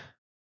good.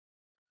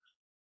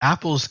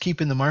 Apple's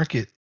keeping the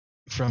market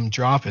from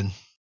dropping.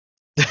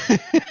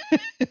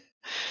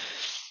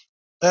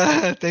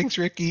 Thanks,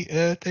 Ricky.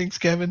 Thanks,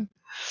 Kevin.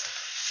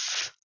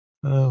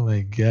 Oh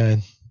my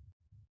God.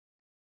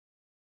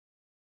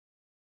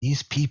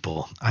 These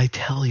people, I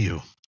tell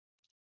you.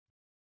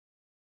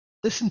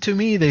 Listen to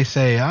me, they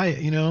say.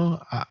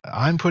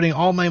 I'm putting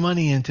all my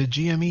money into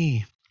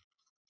GME.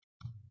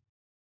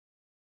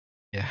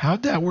 Yeah,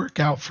 how'd that work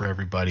out for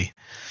everybody?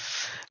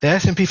 The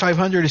S&P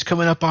 500 is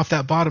coming up off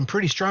that bottom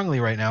pretty strongly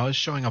right now. It's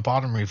showing a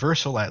bottom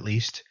reversal, at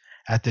least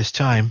at this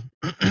time.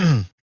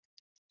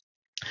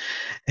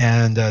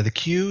 And the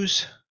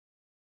Q's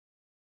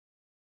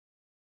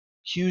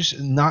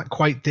not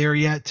quite there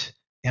yet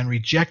and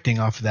rejecting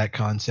off of that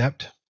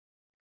concept.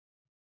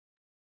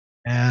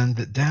 And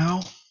the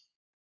Dow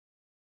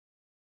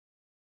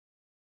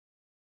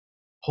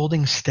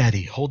holding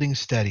steady.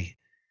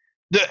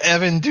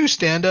 Evan, do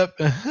stand up.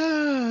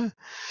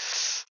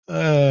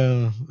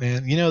 Oh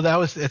man,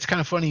 it's kind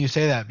of funny you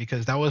say that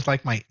because that was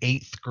like my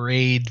 8th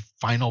grade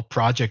final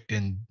project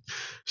in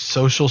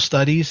social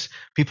studies.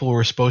 People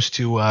were supposed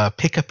to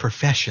pick a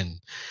profession,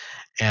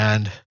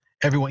 and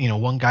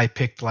everyone, one guy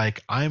picked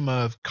like I'm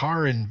a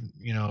car and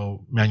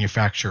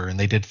manufacturer, and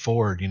they did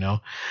Ford.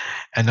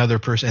 Another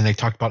person, and they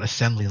talked about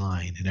assembly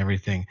line and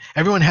everything.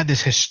 Everyone had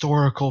this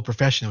historical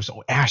profession. It was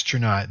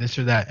astronaut, this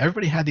or that.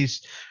 Everybody had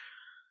these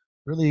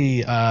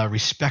really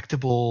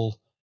respectable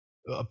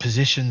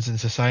positions in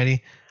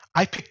society.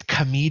 I picked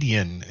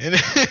comedian.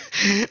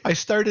 I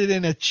started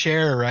in a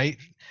chair, right?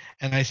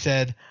 And I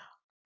said,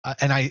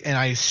 and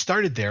I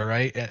started there,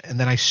 right? And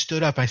then I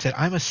stood up. I said,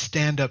 I'm a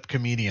stand-up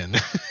comedian.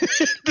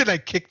 Then I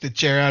kicked the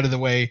chair out of the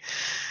way,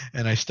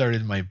 and I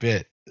started my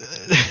bit.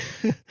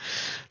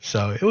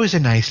 So it was a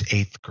nice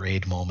 8th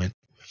grade moment.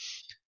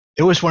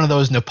 It was one of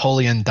those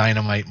Napoleon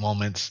Dynamite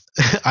moments.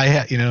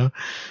 I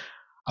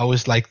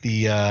was like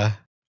the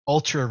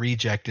ultra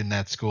reject in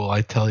that school,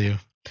 I tell you.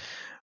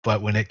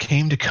 But when it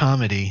came to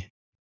comedy,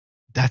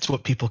 that's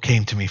what people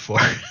came to me for.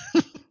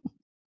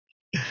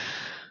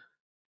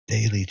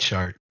 Daily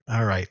chart.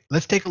 All right,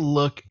 let's take a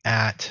look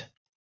at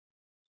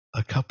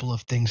a couple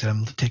of things that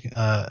I'm taking.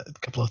 A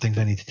couple of things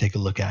I need to take a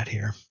look at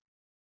here.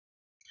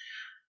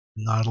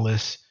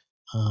 Nautilus.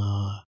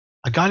 I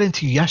got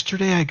into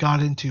yesterday.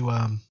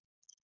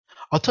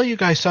 I'll tell you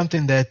guys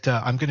something that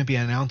I'm going to be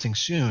announcing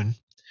soon.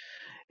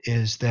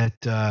 Is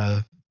that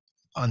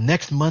on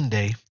next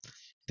Monday,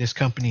 this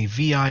company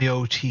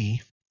VIOT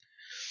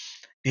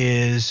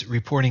is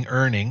reporting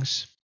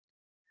earnings,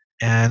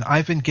 and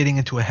I've been getting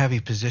into a heavy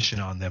position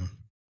on them.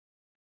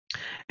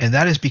 And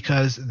that is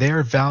because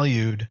they're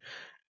valued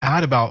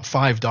at about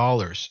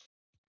 $5.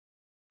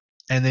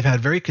 And they've had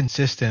very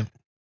consistent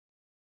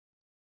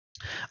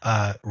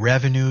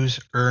revenues,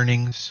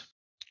 earnings,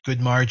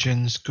 good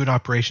margins, good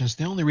operations.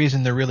 The only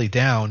reason they're really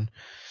down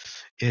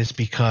is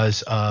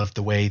because of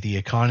the way the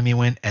economy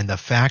went and the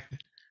fact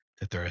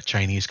that they're a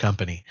Chinese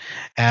company.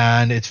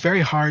 And it's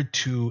very hard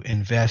to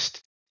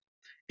invest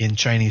in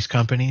Chinese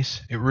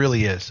companies. It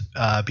really is,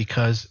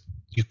 because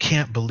you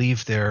can't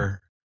believe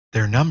their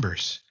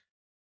numbers.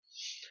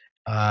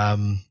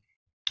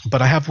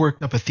 but I have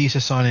worked up a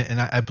thesis on it, and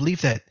I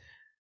believe that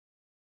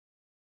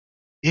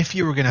if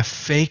you were going to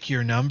fake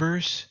your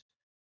numbers,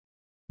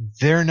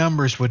 their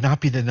numbers would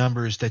not be the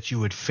numbers that you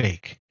would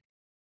fake.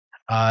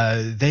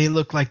 They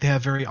look like they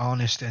have very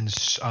honest and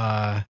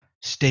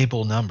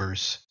stable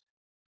numbers.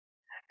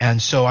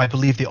 And so I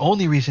believe the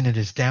only reason it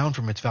is down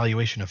from its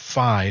valuation of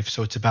 5,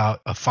 so it's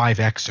about a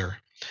 5xer,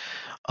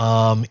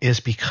 is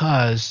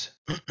because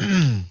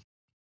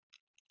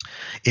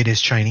it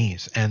is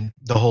Chinese, and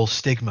the whole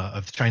stigma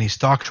of Chinese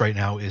stocks right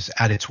now is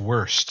at its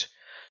worst.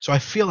 So I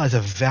feel as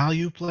a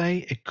value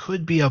play, it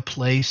could be a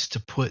place to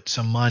put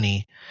some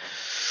money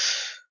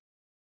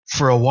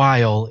for a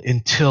while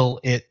until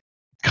it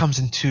comes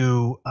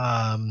into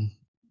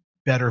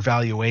better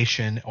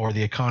valuation or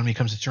the economy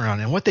comes to turn on.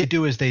 And what they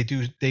do is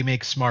they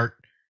make smart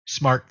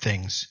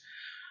things,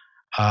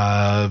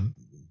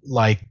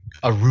 like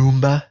a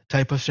Roomba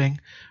type of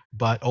thing,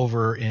 but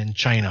over in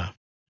China.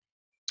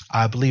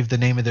 I believe the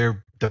name of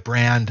their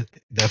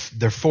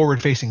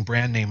forward-facing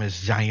brand name is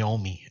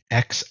Xiaomi,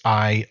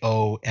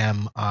 Xiomi,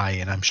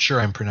 and I'm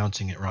sure I'm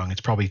pronouncing it wrong.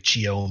 It's probably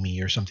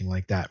Xiaomi or something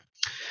like that.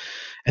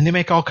 And they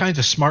make all kinds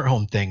of smart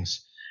home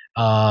things.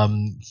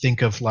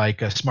 Think of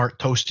like smart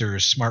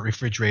toasters, smart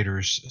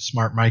refrigerators,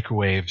 smart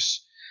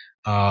microwaves,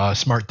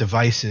 smart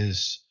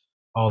devices,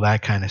 all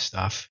that kind of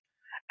stuff.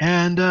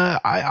 And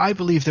I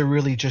believe they're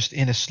really just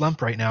in a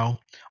slump right now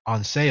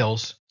on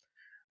sales,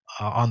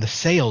 on the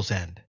sales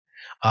end,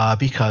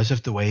 because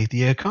of the way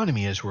the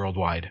economy is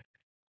worldwide.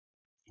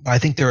 I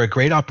think they're a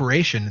great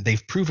operation.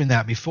 They've proven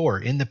that before.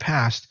 In the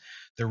past,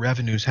 their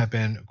revenues have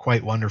been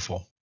quite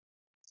wonderful.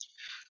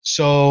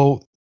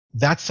 So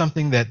that's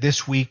something that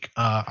this week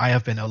I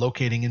have been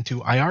allocating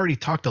into. I already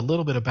talked a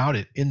little bit about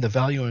it in the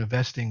value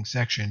investing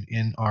section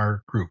in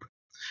our group.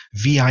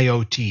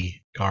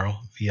 VIOT,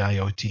 Carl,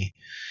 VIOT.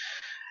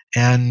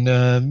 And,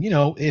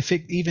 if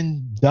it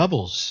even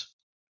doubles,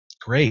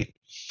 great.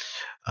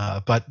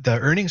 But the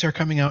earnings are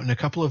coming out in a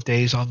couple of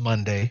days on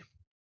Monday.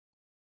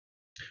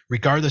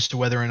 Regardless to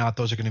whether or not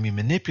those are going to be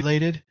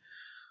manipulated,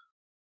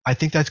 I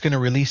think that's going to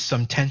release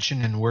some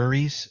tension and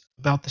worries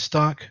about the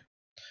stock,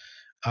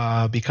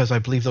 because I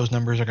believe those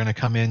numbers are going to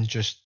come in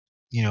just,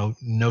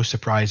 no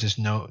surprises,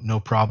 no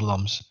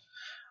problems.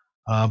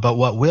 But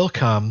what will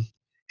come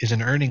is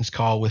an earnings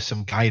call with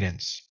some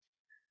guidance.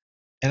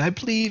 And I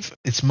believe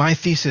it's my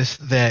thesis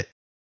that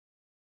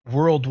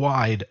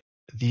worldwide,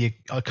 the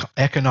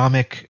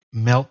economic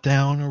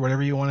meltdown, or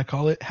whatever you want to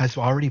call it, has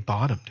already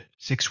bottomed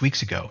 6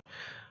 weeks ago.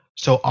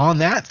 So on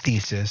that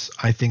thesis,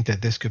 I think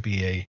that this could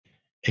be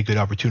a good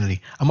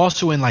opportunity. I'm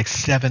also in like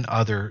 7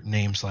 other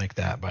names like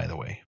that, by the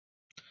way.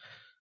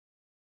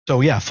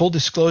 So yeah, full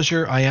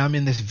disclosure, I am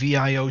in this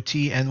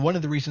VIOT, and one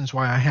of the reasons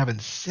why I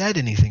haven't said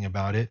anything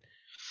about it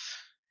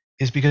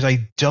is because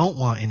I don't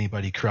want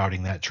anybody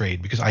crowding that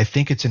trade, because I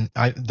think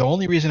the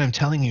only reason I'm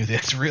telling you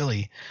this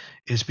really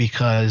is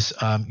because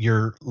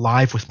you're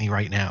live with me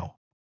right now.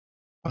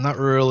 I'm not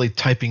really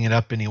typing it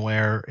up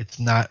anywhere. It's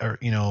not,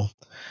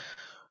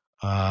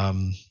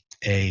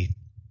 a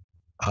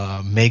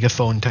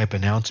megaphone type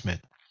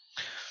announcement.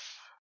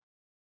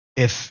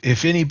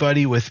 If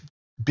anybody with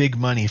big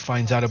money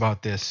finds out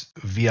about this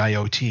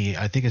VIOT,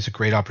 I think it's a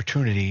great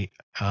opportunity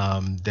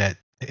that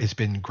has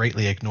been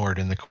greatly ignored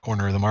in the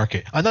corner of the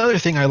market. Another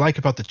thing I like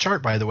about the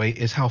chart, by the way,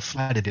 is how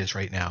flat it is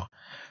right now.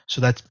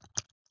 So that's,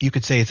 you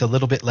could say it's a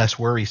little bit less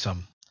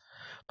worrisome.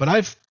 But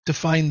I've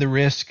defined the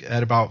risk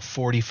at about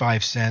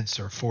 45 cents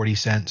or 40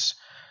 cents,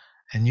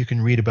 and you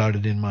can read about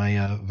it in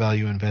my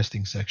value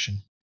investing section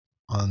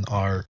on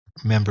our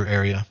member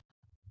area.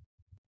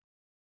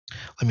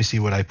 Let me see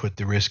what I put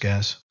the risk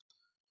as.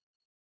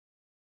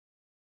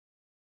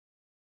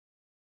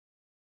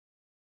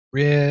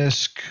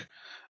 Risk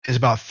is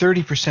about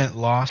 30%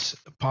 loss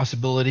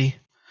possibility,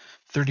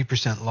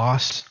 30%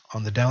 loss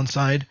on the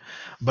downside,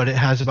 but it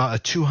has about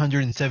a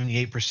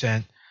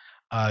 278%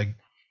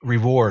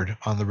 reward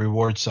on the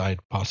reward side,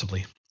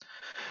 possibly.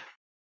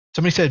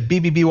 Somebody said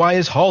BBBY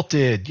is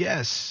halted.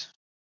 Yes.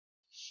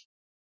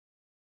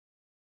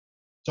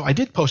 So I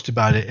did post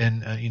about it,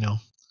 and it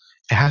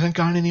hasn't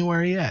gone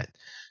anywhere yet.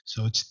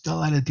 So it's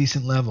still at a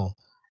decent level.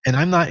 And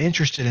I'm not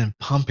interested in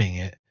pumping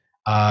it.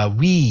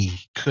 We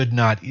could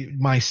not,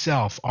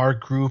 myself, our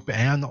group,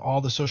 and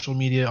all the social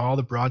media, all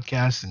the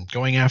broadcasts, and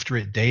going after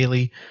it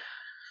daily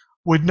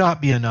would not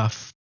be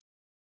enough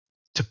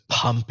to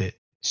pump it.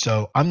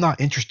 So I'm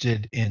not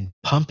interested in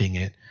pumping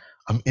it.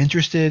 I'm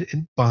interested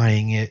in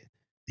buying it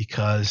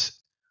because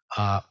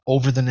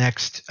over the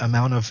next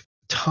amount of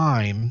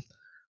time,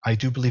 I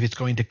do believe it's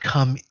going to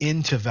come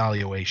into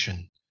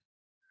valuation,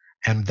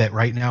 and that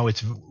right now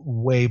it's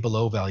way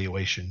below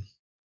valuation.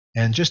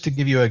 And just to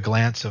give you a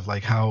glance of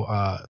like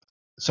how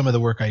some of the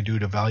work I do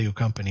to value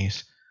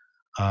companies,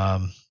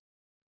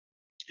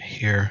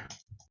 here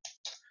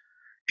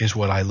is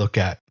what I look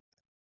at.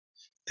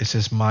 This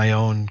is my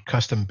own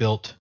custom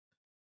built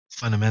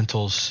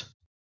fundamentals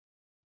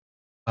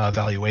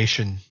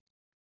valuation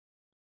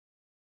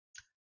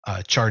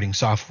charting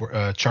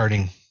software,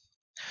 charting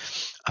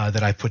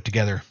that I put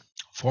together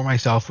for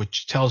myself,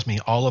 which tells me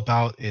all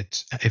about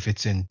its if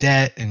it's in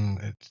debt and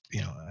it's,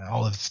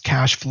 all of its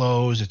cash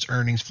flows, its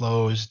earnings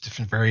flows,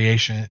 different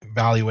variation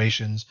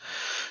valuations,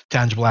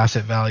 tangible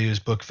asset values,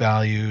 book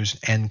values,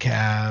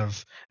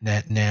 NCAV,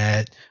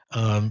 net,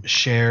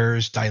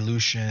 shares,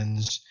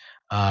 dilutions,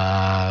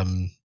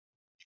 um,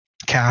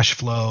 cash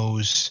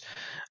flows,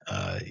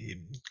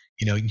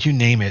 you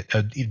name it,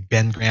 a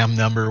Ben Graham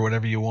number,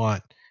 whatever you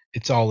want,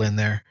 it's all in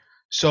there.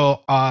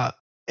 So,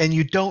 and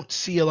you don't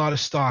see a lot of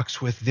stocks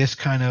with this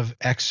kind of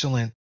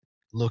excellent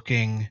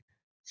looking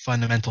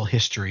fundamental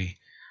history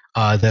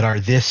that are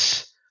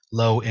this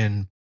low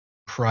in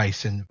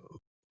price and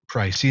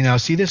price.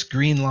 See this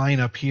green line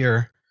up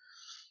here,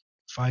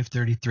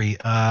 533.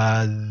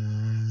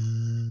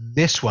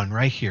 This one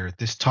right here,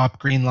 this top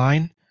green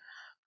line,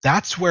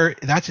 that's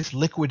its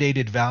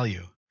liquidated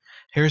value.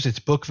 Here's its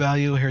book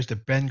value. Here's the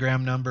Ben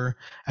Graham number.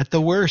 At the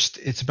worst,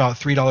 it's about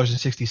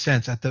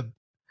 $3.60.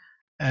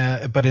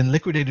 But in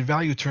liquidated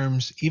value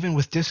terms, even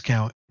with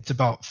discount, it's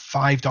about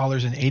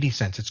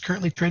 $5.80. It's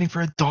currently trading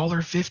for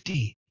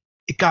 $1.50.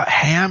 It got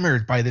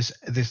hammered by this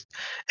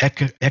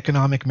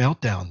economic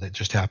meltdown that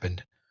just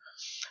happened.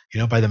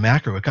 By the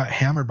macro. It got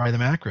hammered by the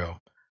macro.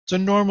 It's a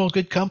normal,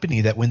 good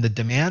company that when the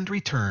demand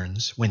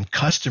returns, when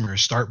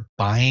customers start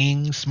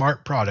buying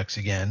smart products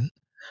again,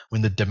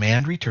 when the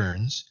demand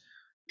returns,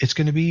 it's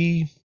going to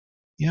be,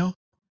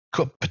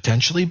 could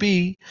potentially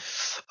be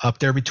up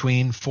there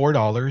between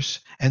 $4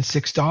 and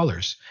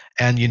 $6.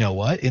 And you know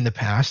what? In the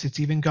past,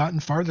 it's even gotten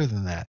farther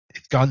than that.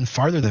 It's gotten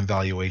farther than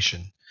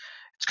valuation.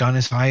 It's gone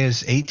as high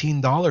as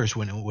 $18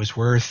 when it was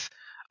worth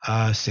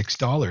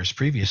 $6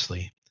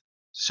 previously.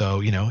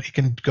 So, it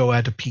can go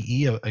at a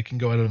PE, it can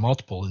go at a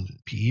multiple in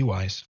PE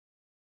wise.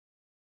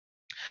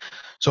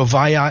 So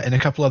Viat and a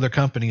couple other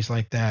companies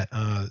like that,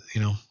 I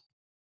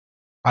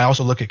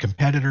also look at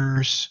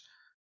competitors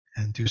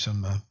and do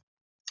some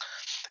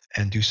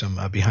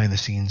behind the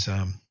scenes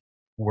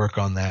work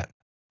on that.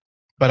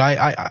 But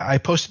I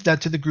posted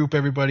that to the group,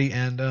 everybody,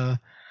 and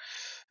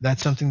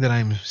that's something that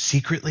I'm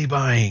secretly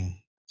buying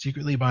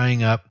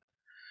up,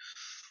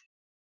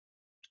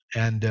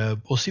 and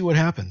we'll see what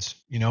happens.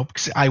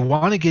 Because I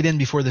want to get in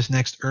before this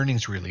next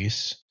earnings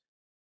release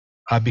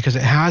because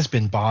it has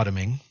been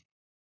bottoming,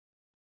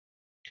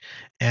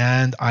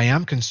 and I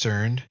am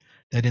concerned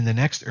that in the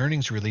next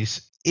earnings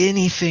release,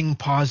 anything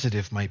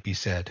positive might be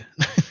said.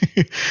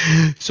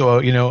 So,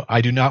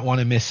 I do not want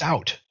to miss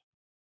out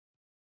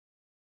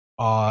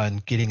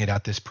on getting it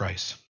at this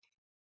price.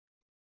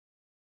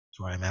 That's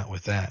where I'm at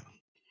with that.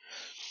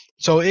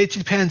 So it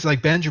depends.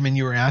 Like Benjamin,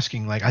 you were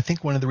asking, like, I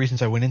think one of the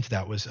reasons I went into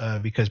that was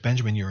because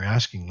Benjamin, you were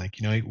asking, like,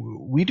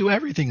 we do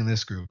everything in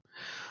this group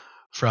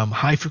from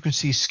high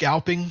frequency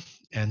scalping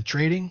and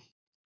trading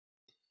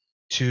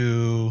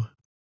to,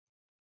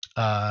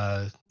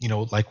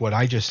 like what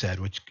I just said,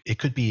 which it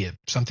could be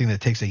something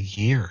that takes a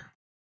year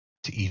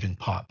to even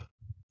pop.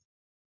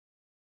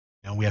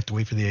 We have to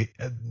wait for the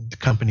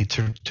company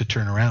to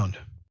turn around.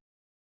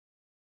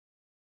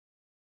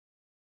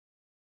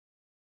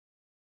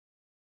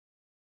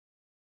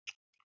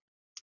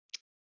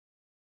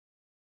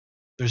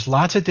 There's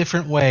lots of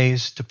different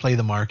ways to play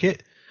the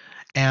market,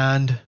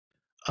 and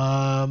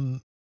all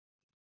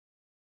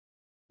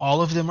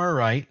of them are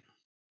right,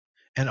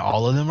 and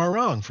all of them are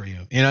wrong for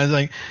you.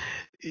 Like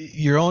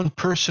your own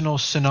personal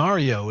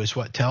scenario is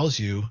what tells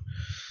you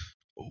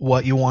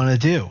what you want to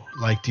do.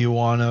 Like, do you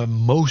want to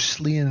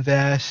mostly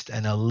invest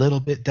and a little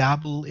bit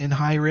dabble in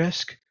high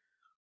risk?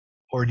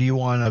 Or do you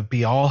want to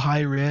be all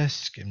high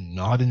risk and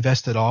not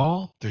invest at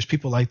all? There's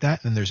people like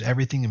that, and there's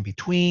everything in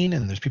between,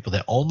 and there's people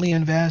that only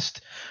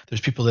invest.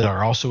 There's people that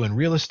are also in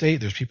real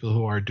estate. There's people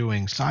who are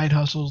doing side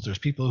hustles. There's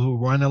people who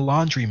run a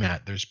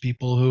laundromat. There's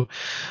people who,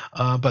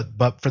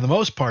 but for the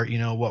most part,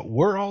 what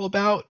we're all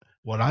about,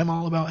 what I'm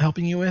all about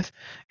helping you with,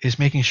 is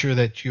making sure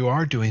that you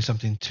are doing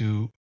something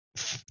to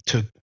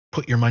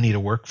put your money to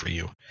work for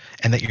you,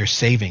 and that you're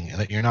saving, and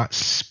that you're not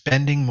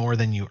spending more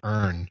than you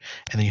earn,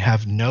 and that you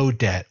have no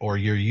debt, or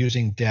you're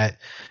using debt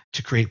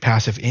to create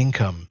passive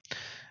income,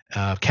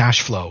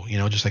 cash flow,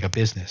 just like a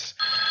business.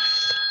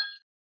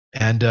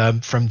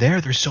 And from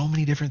there's so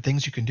many different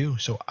things you can do.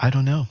 So I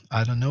don't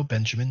know,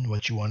 Benjamin,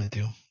 what you want to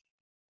do.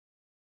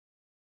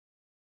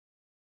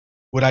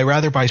 Would I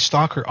rather buy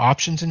stock or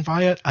options in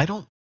Viat? I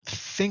don't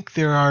think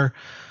there are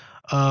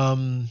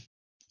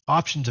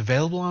options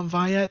available on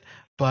Viat,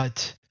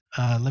 but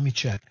let me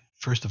check,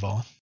 first of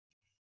all.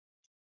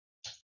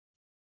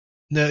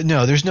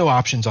 No, there's no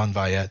options on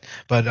Viat,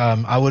 but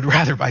I would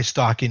rather buy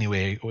stock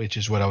anyway, which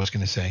is what I was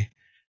going to say.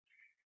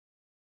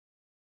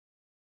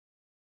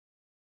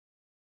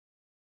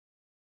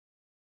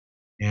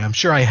 Yeah, I'm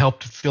sure I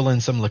helped fill in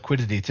some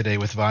liquidity today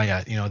with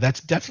Viat. That's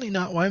definitely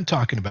not why I'm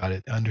talking about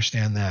it.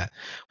 Understand that.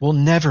 We'll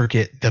never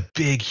get the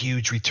big,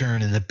 huge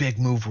return and the big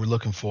move we're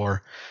looking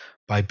for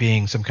by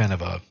being some kind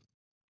of a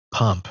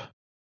pump.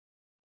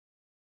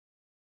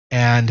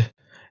 And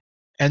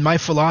my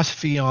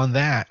philosophy on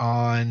that,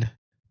 on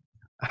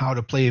how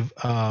to play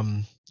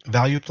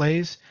value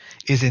plays,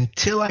 is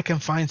until I can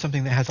find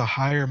something that has a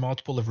higher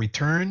multiple of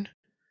return,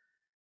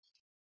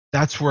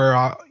 That's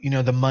where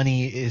the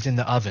money is in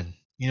the oven.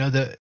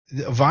 The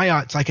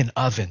Viot's like an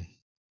oven,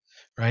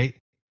 right?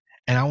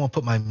 And I want to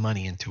put my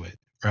money into it,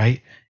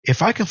 right?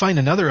 If I can find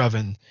another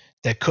oven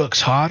that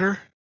cooks hotter,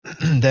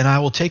 then I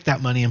will take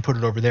that money and put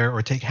it over there,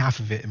 or take half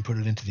of it and put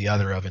it into the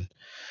other oven.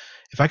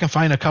 If I can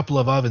find a couple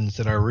of ovens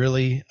that are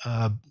really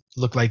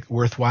look like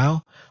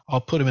worthwhile,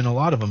 I'll put them in a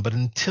lot of them. But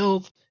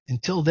until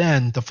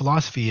then, the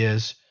philosophy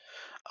is,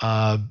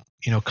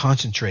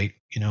 concentrate.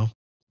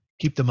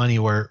 Keep the money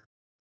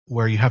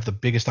where you have the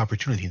biggest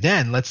opportunity.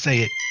 Then let's say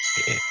it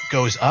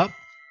goes up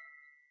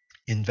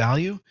in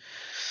value.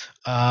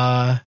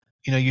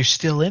 You're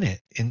still in it,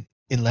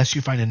 unless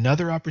you find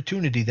another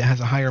opportunity that has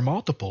a higher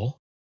multiple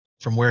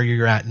from where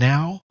you're at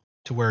now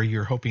to where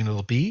you're hoping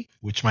it'll be,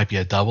 which might be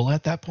a double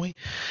at that point.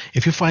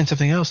 If you find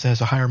something else that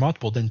has a higher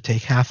multiple, then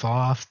take half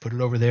off, put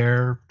it over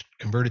there,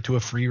 convert it to a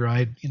free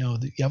ride. You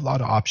have a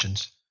lot of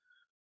options.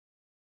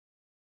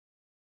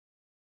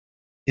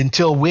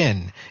 Until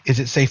when is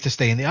it safe to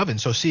stay in the oven?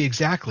 So see,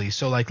 exactly.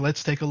 So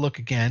let's take a look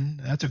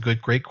again. That's a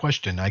great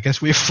question. I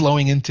guess we're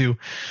flowing into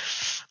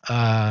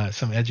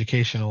some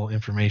educational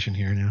information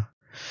here now.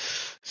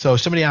 So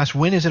somebody asked,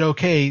 when is it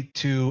okay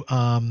to,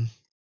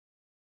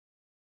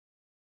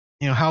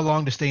 how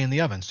long to stay in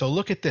the oven? So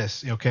look at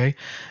this, okay?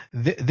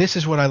 This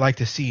is what I like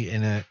to see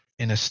in a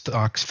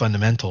stock's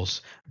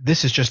fundamentals.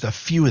 This is just a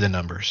few of the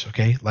numbers,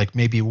 okay? Like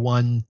maybe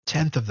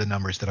 1/10 of the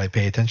numbers that I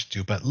pay attention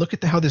to. But look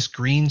at how this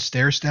green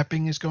stair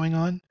stepping is going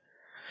on.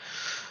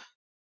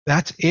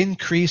 That's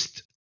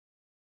increased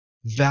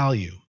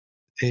value.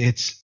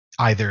 It's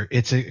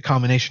a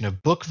combination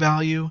of book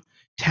value,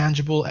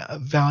 tangible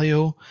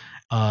value.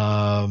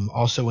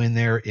 Also in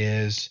there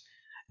is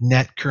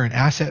net current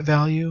asset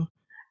value,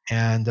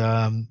 and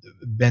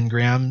Ben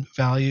Graham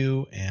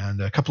value,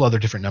 and a couple other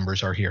different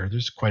numbers are here.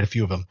 There's quite a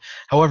few of them.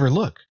 However,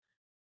 look,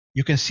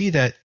 you can see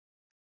that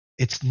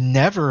it's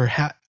never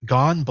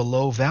gone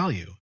below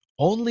value.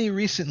 Only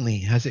recently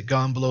has it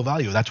gone below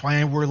value. That's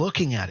why we're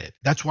looking at it.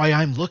 That's why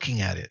I'm looking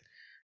at it,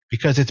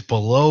 because it's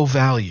below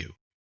value.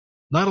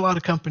 Not a lot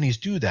of companies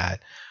do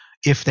that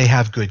if they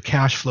have good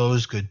cash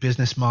flows, good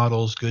business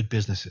models, good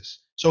businesses.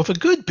 So if a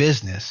good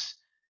business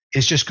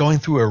is just going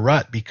through a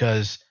rut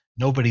because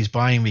nobody's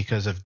buying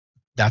because of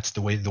that's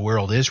the way the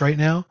world is right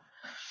now,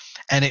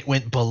 and it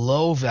went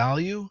below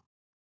value,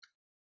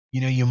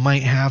 you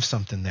might have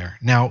something there.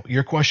 Now,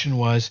 your question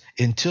was,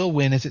 until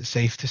when is it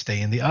safe to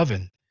stay in the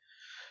oven?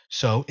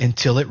 So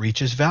until it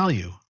reaches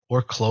value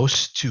or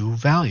close to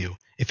value.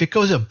 If it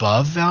goes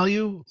above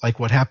value, like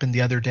what happened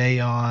the other day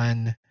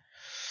on,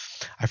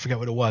 I forget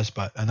what it was,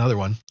 but another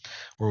one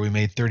where we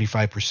made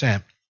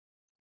 35%.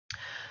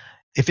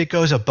 If it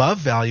goes above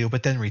value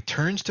but then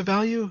returns to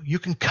value, you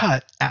can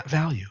cut at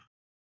value,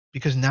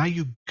 because now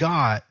you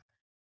got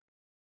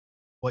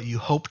what you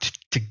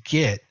hoped to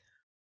get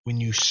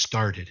when you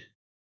started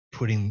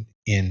putting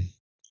in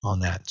on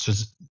that. So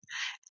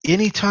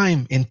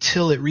anytime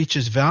until it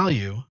reaches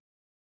value,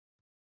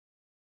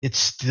 it's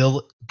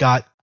still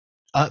got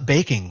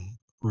baking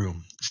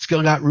room. It's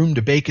still got room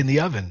to bake in the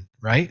oven,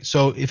 right?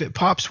 So if it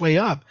pops way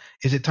up,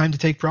 is it time to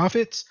take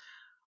profits?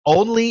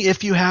 Only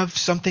if you have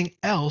something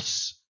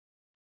else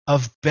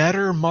of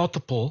better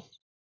multiple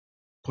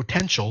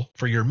potential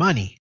for your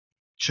money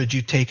should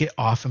you take it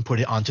off and put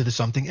it onto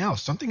something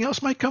else. Something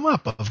else might come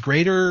up of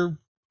greater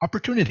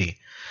opportunity,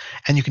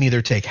 and you can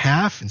either take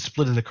half and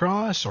split it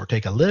across, or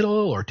take a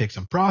little, or take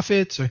some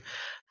profits, or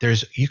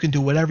you can do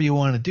whatever you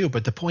want to do.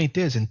 But the point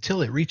is,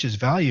 until it reaches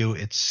value,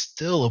 it's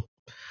still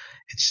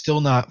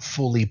not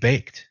fully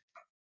baked.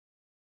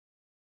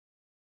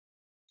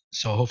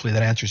 So hopefully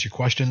that answers your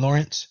question,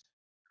 Lawrence.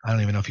 I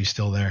don't even know if he's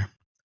still there.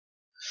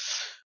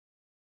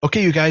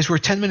 Okay, you guys, we're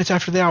 10 minutes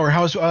after the hour.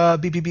 How's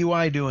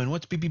BBBY doing?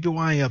 What's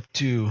BBBY up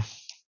to?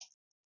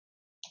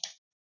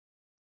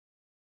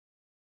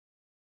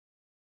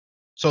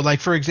 So,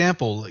 for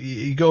example,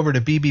 you go over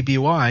to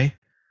BBBY,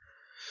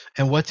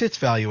 and what's its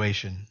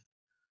valuation?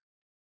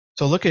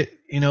 So look at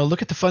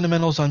the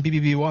fundamentals on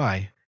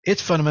BBBY.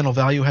 Its fundamental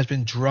value has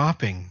been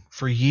dropping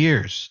for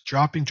years,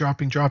 dropping.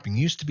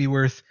 Used to be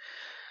worth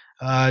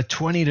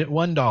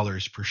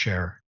 $21 per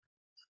share.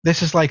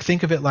 This is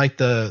think of it like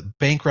the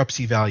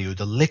bankruptcy value,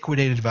 the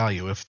liquidated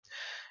value.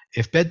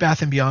 If Bed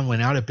Bath & Beyond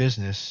went out of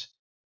business,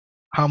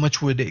 how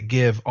much would it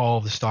give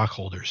all the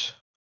stockholders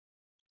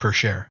per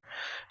share?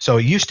 So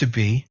it used to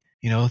be,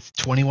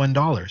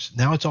 $21.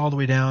 Now it's all the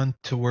way down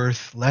to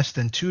worth less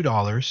than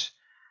 $2.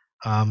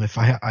 If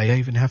I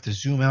even have to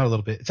zoom out a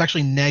little bit, it's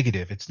actually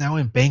negative. It's now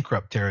in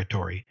bankrupt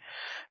territory.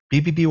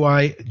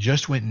 BBBY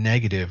just went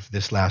negative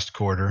this last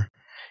quarter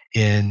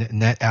in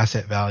net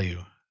asset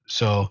value.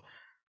 So,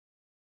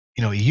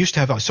 it used to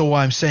have, so what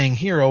I'm saying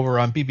here over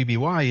on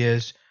BBBY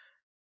is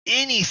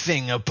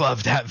anything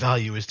above that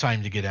value is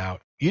time to get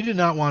out. You do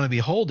not want to be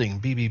holding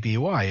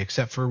BBBY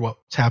except for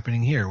what's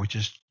happening here, which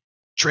is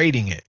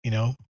trading it.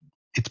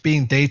 It's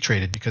being day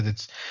traded because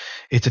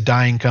it's a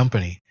dying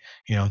company.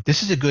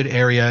 This is a good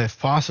area, if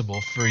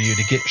possible, for you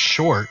to get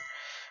short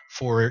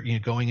for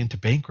going into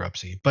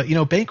bankruptcy. But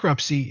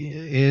bankruptcy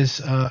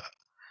is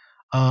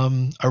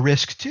a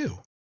risk too.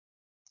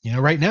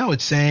 Right now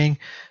it's saying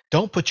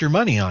don't put your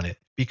money on it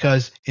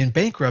because in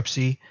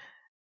bankruptcy,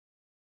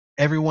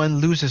 everyone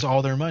loses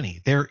all their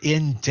money. They're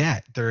in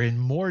debt. They're in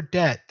more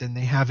debt than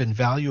they have in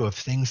value of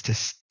things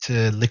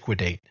to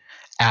liquidate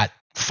at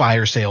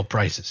fire sale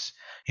prices.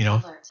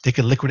 They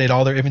could liquidate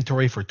all their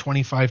inventory for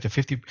 25 to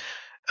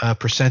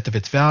 50% of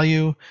its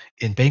value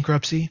in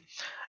bankruptcy,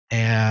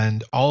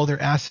 and all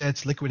their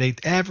assets,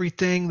 liquidate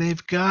everything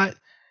they've got,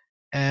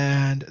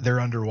 and they're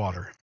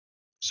underwater.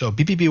 So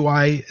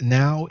BBBY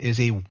now is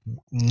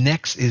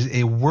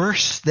a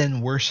worse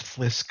than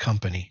worthless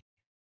company.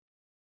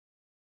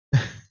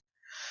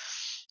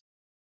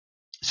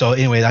 So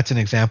anyway, that's an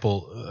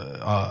example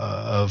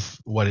of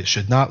what it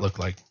should not look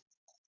like.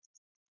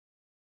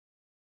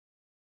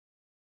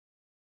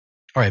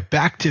 All right,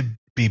 back to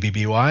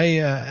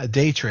BBBY,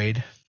 day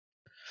trade.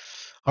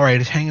 All right,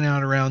 it's hanging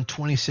out around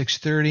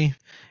 26.30.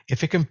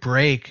 If it can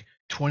break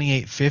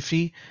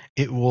 28.50,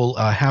 it will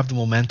have the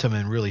momentum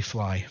and really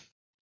fly.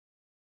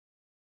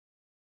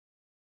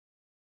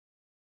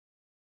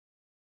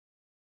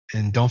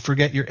 And don't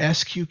forget your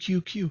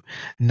SQQQ.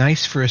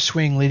 Nice for a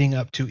swing leading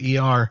up to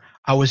ER.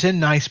 I was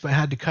in nice, but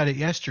had to cut it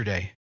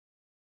yesterday.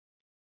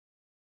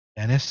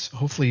 Dennis,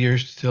 hopefully you're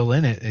still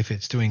in it if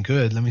it's doing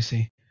good. Let me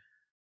see.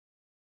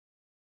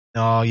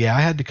 Oh, yeah, I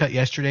had to cut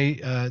yesterday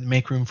to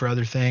make room for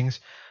other things.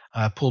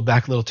 Pulled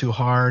back a little too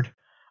hard.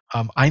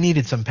 I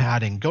needed some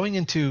padding. Going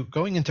into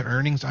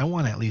earnings, I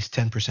want at least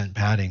 10%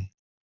 padding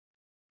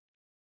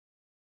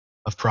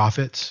of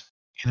profits,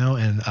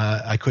 and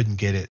I couldn't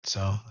get it,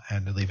 so I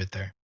had to leave it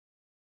there.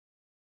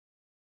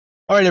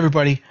 All right,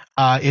 everybody.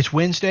 It's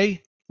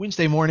Wednesday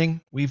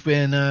morning. We've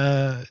been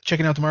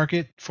checking out the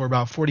market for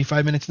about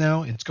 45 minutes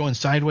now. It's going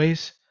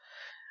sideways,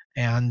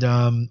 and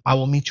I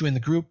will meet you in the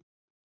group.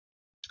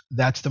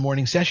 That's the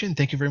morning session.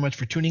 Thank you very much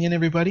for tuning in,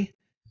 everybody.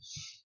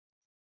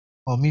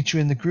 I'll meet you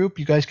in the group.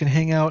 You guys can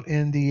hang out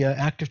in the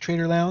Active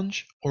Trader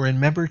Lounge or in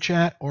Member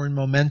Chat or in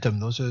Momentum.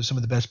 Those are some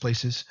of the best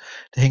places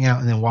to hang out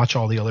and then watch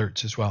all the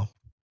alerts as well.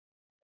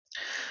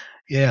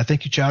 Yeah,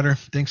 thank you, Chowder.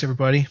 Thanks,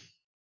 everybody.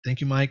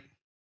 Thank you, Mike.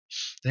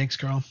 Thanks,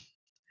 Carl.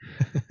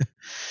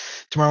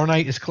 Tomorrow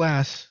night is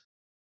class.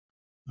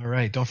 All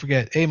right, don't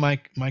forget. Hey,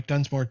 Mike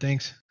Dunsmore,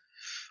 thanks.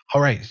 All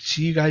right,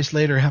 see you guys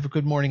later. Have a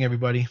good morning,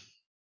 everybody.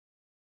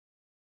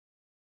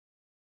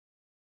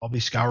 I'll be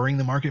scouring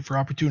the market for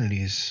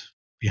opportunities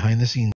behind the scenes.